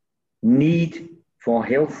need for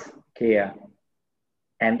health care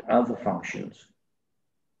and other functions.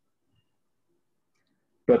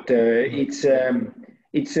 But it's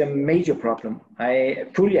a major problem. I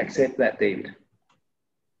fully accept that, David.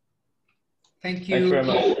 Thank you. Thank you very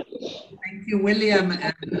much. Thank you, William.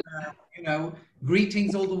 And, you know,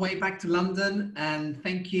 greetings all the way back to London. And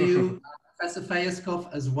thank you, Professor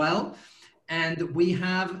Fejerskov, as well. And we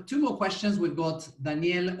have two more questions. We've got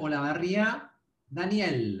Daniel Olavarria.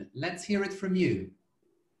 Daniel, let's hear it from you.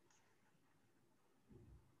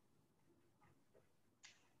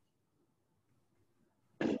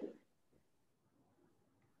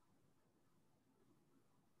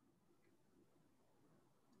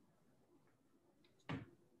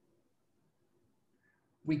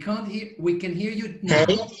 We can't hear, we can hear you now.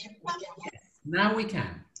 Hey. Yes, now we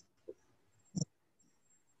can.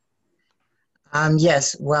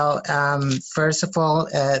 Yes, well, first of all,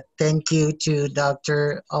 thank you to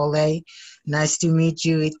Dr. Ole. Nice to meet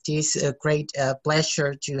you. It is a great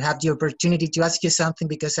pleasure to have the opportunity to ask you something,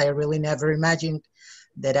 because I really never imagined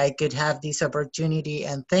that I could have this opportunity.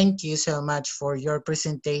 And thank you so much for your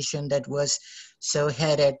presentation that was so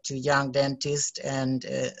headed to young dentists and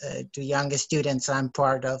to young students. I'm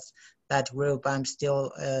part of that group. I'm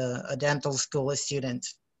still a dental school student.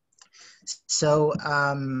 So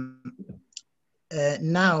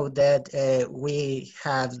now that we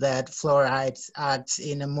have that fluoride acts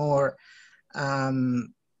in a more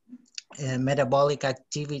metabolic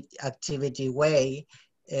activity way,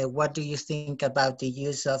 what do you think about the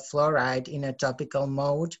use of fluoride in a topical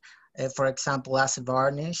mode, for example, as a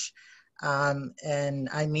varnish? And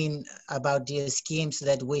I mean about the schemes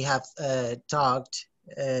that we have talked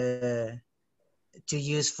to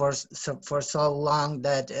use for so long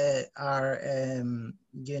that are,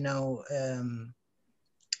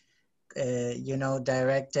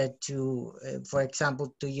 directed to, for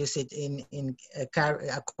example, to use it in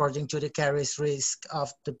according to the caries risk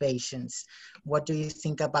of the patients. What do you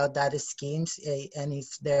think about that schemes? And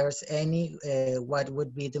if there's any, what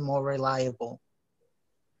would be the more reliable?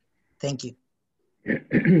 Thank you.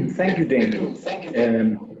 Thank you, Daniel.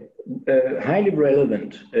 Highly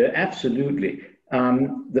relevant, absolutely.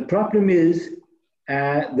 The problem is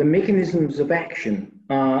the mechanisms of action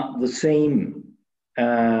are the same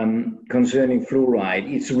concerning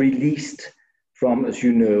fluoride. It's released from, as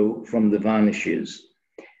you know, from the varnishes.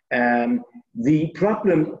 The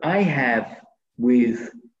problem I have with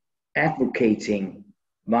advocating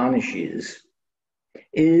varnishes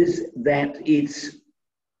is that it's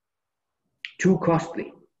too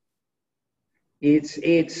costly. It's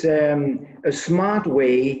a smart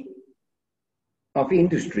way of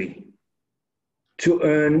industry to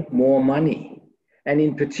earn more money. And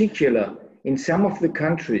in particular, in some of the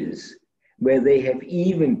countries where they have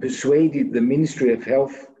even persuaded the Ministry of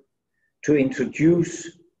Health to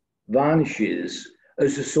introduce varnishes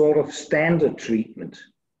as a sort of standard treatment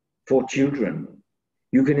for children,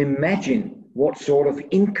 you can imagine what sort of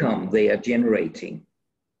income they are generating.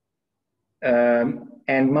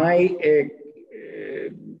 And my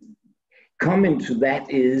comment to that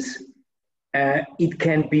is, you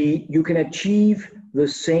can achieve the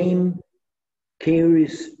same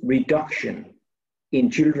caries reduction in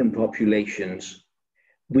children populations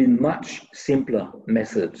with much simpler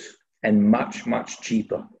methods and much, much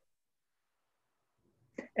cheaper.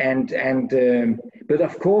 But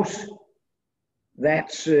of course,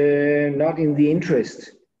 that's not in the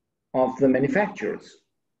interest of the manufacturers.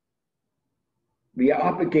 We are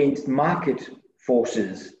up against market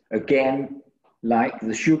forces, again, like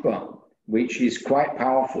the sugar, which is quite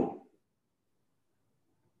powerful.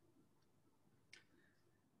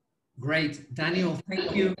 Great, Daniel,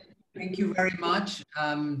 thank you. Thank you very much,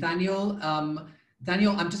 Daniel.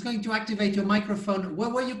 Daniel, I'm just going to activate your microphone. Where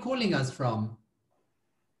were you calling us from?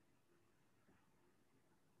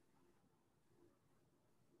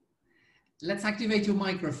 Let's activate your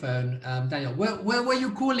microphone, Daniel. Where were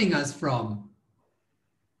you calling us from?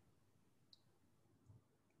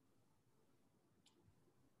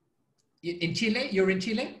 In Chile? You're in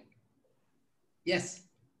Chile? Yes.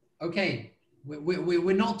 Okay.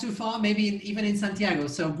 We're not too far, maybe even in Santiago.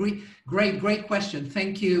 So great question.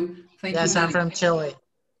 Thank you. Thank you. Yes, I'm from Chile.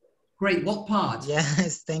 Great. What part?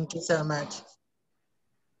 Yes, thank you so much.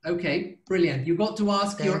 Okay, brilliant. You got to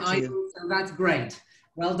ask your idol, so that's great.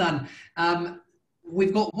 Well done.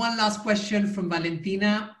 We've got one last question from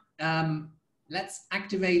Valentina. Let's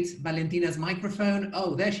activate Valentina's microphone.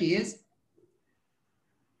 Oh, there she is.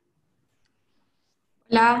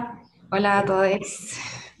 Hola, hola a todos.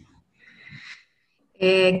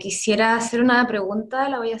 Quisiera hacer una pregunta,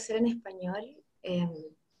 la voy a hacer en español.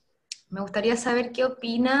 Me gustaría saber qué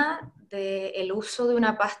opina del uso de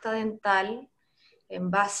una pasta dental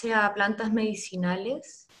en base a plantas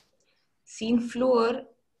medicinales, sin flúor,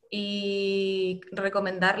 y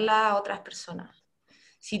recomendarla a otras personas.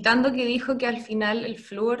 Citando que dijo que al final el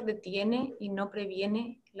flúor detiene y no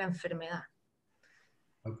previene la enfermedad.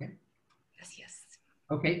 Okay. Gracias.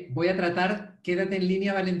 Okay, voy a tratar, quédate en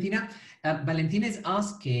línea, Valentina. Valentina is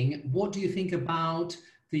asking, what do you think about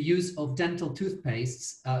the use of dental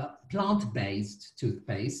toothpastes, plant-based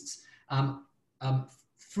toothpastes,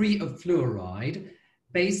 free of fluoride,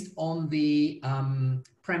 based on the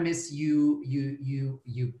premise you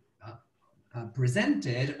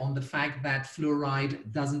presented on the fact that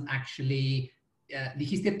fluoride doesn't actually,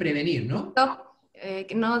 dijiste prevenir, ¿no? No,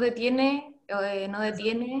 no detiene,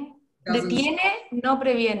 detiene, no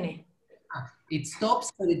previene. It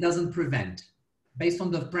stops, but it doesn't prevent. Based on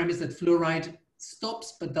the premise that fluoride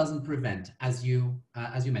stops, but doesn't prevent, as you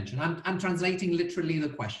mentioned. I'm translating literally the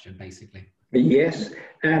question, basically. Yes,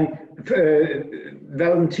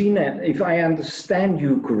 Valentina, if I understand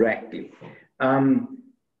you correctly,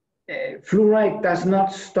 fluoride does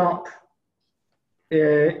not stop.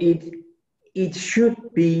 It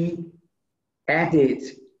should be added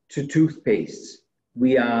to toothpastes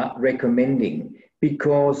we are recommending,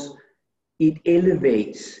 because it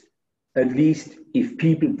elevates, at least if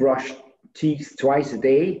people brush teeth twice a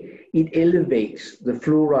day, it elevates the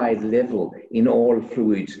fluoride level in all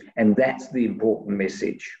fluids, and that's the important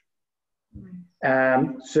message.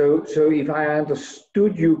 So if I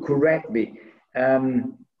understood you correctly,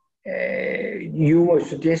 you were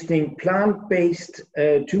suggesting plant-based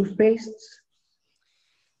toothpastes?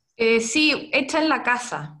 Sí, hecha en la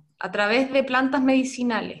casa, a través de plantas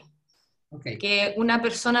medicinales. Okay. Que una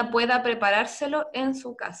persona pueda preparárselo en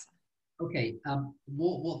su casa. Okay,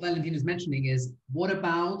 what Valentina is mentioning is, what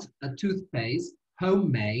about a toothpaste,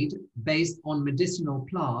 homemade, based on medicinal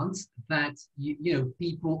plants that, you know,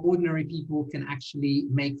 ordinary people can actually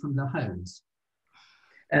make from their homes?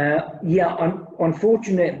 Yeah,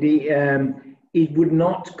 unfortunately, it would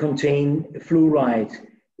not contain fluoride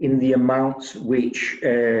in the amounts which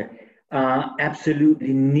are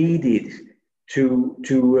absolutely needed to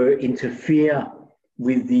interfere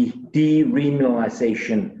with the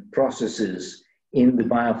demineralization processes in the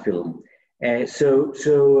biofilm. So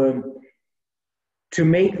to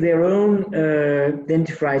make their own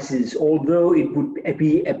dentifrices, although it would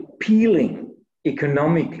be appealing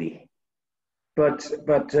economically, but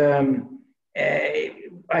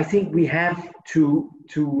I think we have to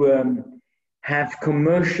have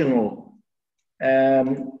commercial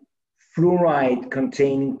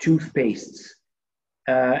fluoride-containing toothpastes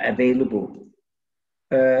available,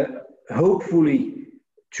 hopefully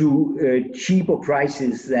to cheaper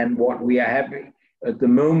prices than what we are having at the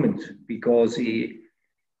moment, because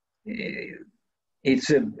it's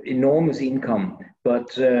an enormous income.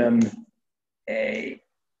 But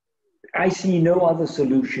I see no other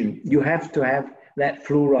solution. You have to have that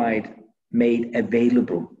fluoride made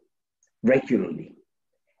available regularly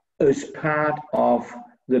as part of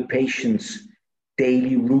the patient's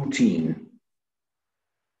daily routine.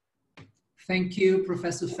 Thank you,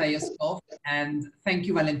 Professor Fejerskov, and thank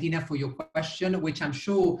you, Valentina, for your question, which I'm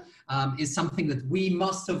sure is something that we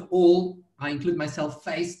must have all, I include myself,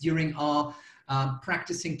 faced during our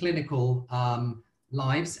practicing clinical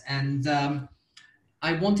lives. And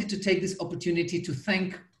I wanted to take this opportunity to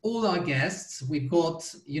thank all our guests. We've got,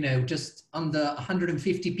 you know, just under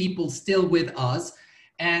 150 people still with us.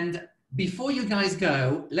 And before you guys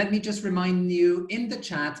go, let me just remind you, in the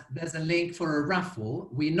chat, there's a link for a raffle.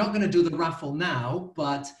 We're not going to do the raffle now,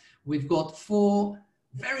 but we've got 4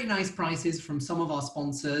 very nice prizes from some of our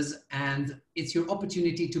sponsors, and it's your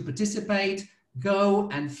opportunity to participate. Go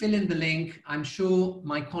and fill in the link. I'm sure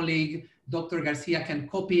my colleague, Dr. Garcia, can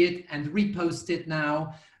copy it and repost it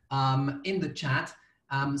now in the chat.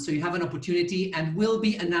 So you have an opportunity, and we'll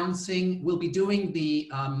be doing the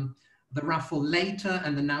raffle later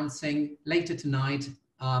and announcing later tonight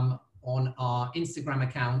on our Instagram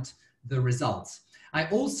account the results. I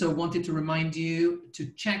also wanted to remind you to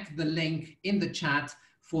check the link in the chat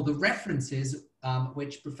for the references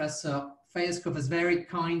which Professor Fejerskov has very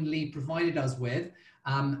kindly provided us with.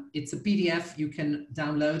 It's a PDF, you can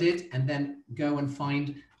download it and then go and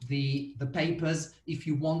find the papers if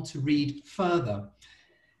you want to read further.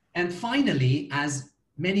 And finally, as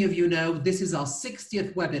many of you know, this is our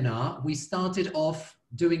 60th webinar. We started off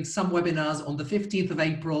doing some webinars on the 15th of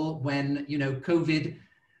April when, you know, COVID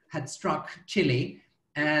had struck Chile.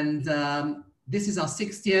 And this is our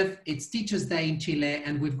 60th. It's Teachers' Day in Chile,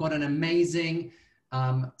 and we've got an amazing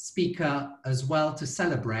speaker as well to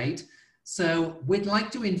celebrate. So we'd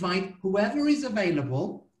like to invite whoever is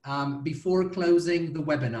available before closing the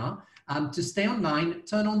webinar to stay online,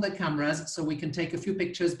 turn on the cameras so we can take a few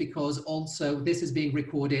pictures, because also this is being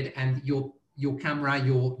recorded, and your camera,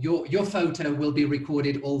 your photo will be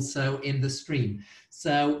recorded also in the stream.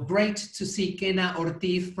 So great to see Kena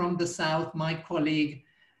Ortiz from the South, my colleague.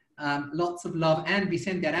 Lots of love, and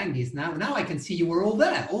Vicente Aranguis. Now I can see you were all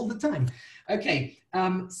there all the time. Okay,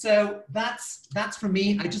 so that's from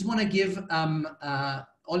me. I just want to give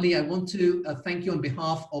Oli, I want to thank you on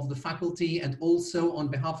behalf of the faculty and also on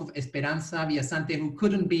behalf of Esperanza Villasante, who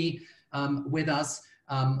couldn't be with us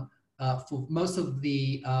for most of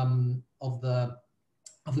the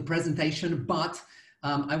presentation. But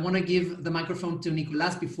I want to give the microphone to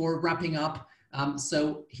Nicolas before wrapping up,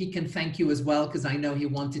 so he can thank you as well, because I know he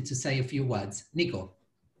wanted to say a few words. Nico.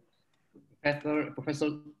 Professor,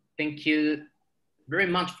 thank you very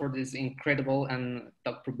much for this incredible and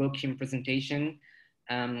thought-provoking presentation.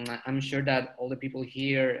 I'm sure that all the people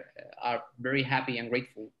here are very happy and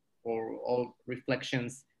grateful for all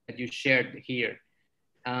reflections that you shared here.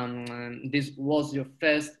 This was your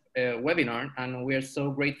first webinar, and we are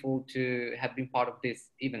so grateful to have been part of this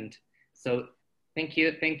event. So thank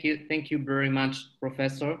you very much,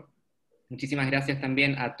 Professor. Muchísimas gracias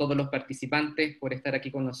también a todos los participantes por estar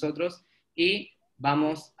aquí con nosotros, y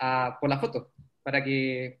vamos a por la foto para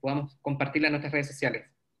que podamos compartirla en nuestras redes sociales.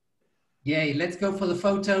 Yay, let's go for the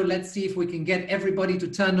photo. Let's see if we can get everybody to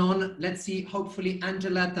turn on. Let's see, hopefully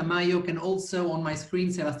Angela Tamayo can also on my screen,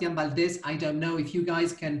 Sebastián Valdés. I don't know if you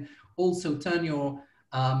guys can also turn your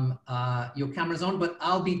cameras on, but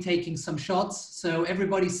I'll be taking some shots. So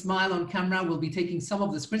everybody smile on camera. We'll be taking some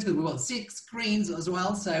of the screens, because we've got 6 screens as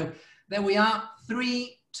well. So there we are,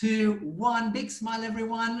 3, 2, 1, big smile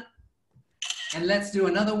everyone. And let's do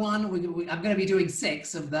another one. I'm gonna be doing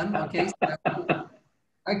 6 of them, okay? So,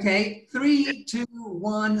 okay, 3, 2,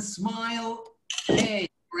 1, smile. Hey,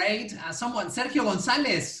 great. Someone, Sergio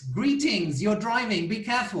Gonzalez, greetings. You're driving, be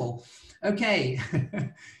careful. Okay.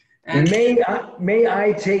 And may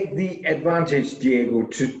I take the advantage, Diego,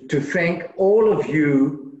 to thank all of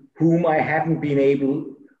you whom I haven't been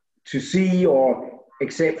able to see, or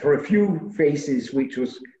except for a few faces, which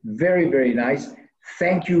was very, very nice.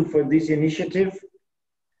 Thank you for this initiative.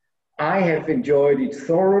 I have enjoyed it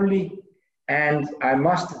thoroughly. And I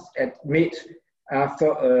must admit,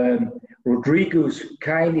 after Rodrigo's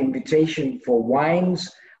kind invitation for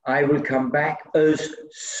wines, I will come back as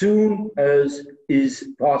soon as is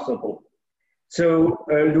possible. So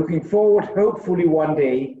looking forward, hopefully one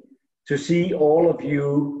day, to see all of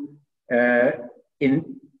you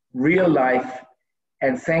in real life.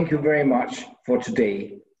 And thank you very much for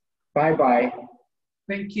today. Bye-bye.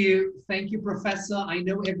 Thank you, Professor. I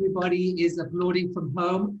know everybody is applauding from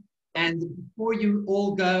home. And before you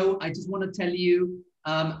all go, I just want to tell you,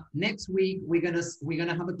 next week we're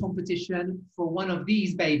gonna have a competition for one of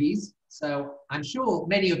these babies. So I'm sure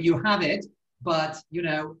many of you have it, but you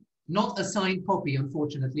know, not a signed copy,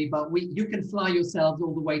 unfortunately. But you can fly yourselves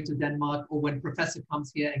all the way to Denmark, or when Professor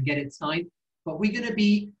comes here, and get it signed. But we're gonna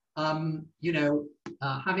be,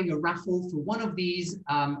 having a raffle for one of these.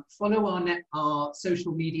 Follow our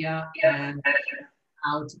social media and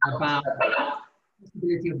out about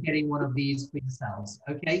possibility of getting one of these for yourselves.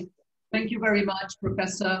 Okay, thank you very much,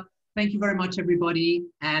 Professor. Thank you very much, everybody,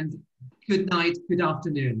 and good night, good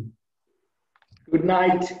afternoon. Good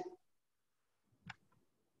night.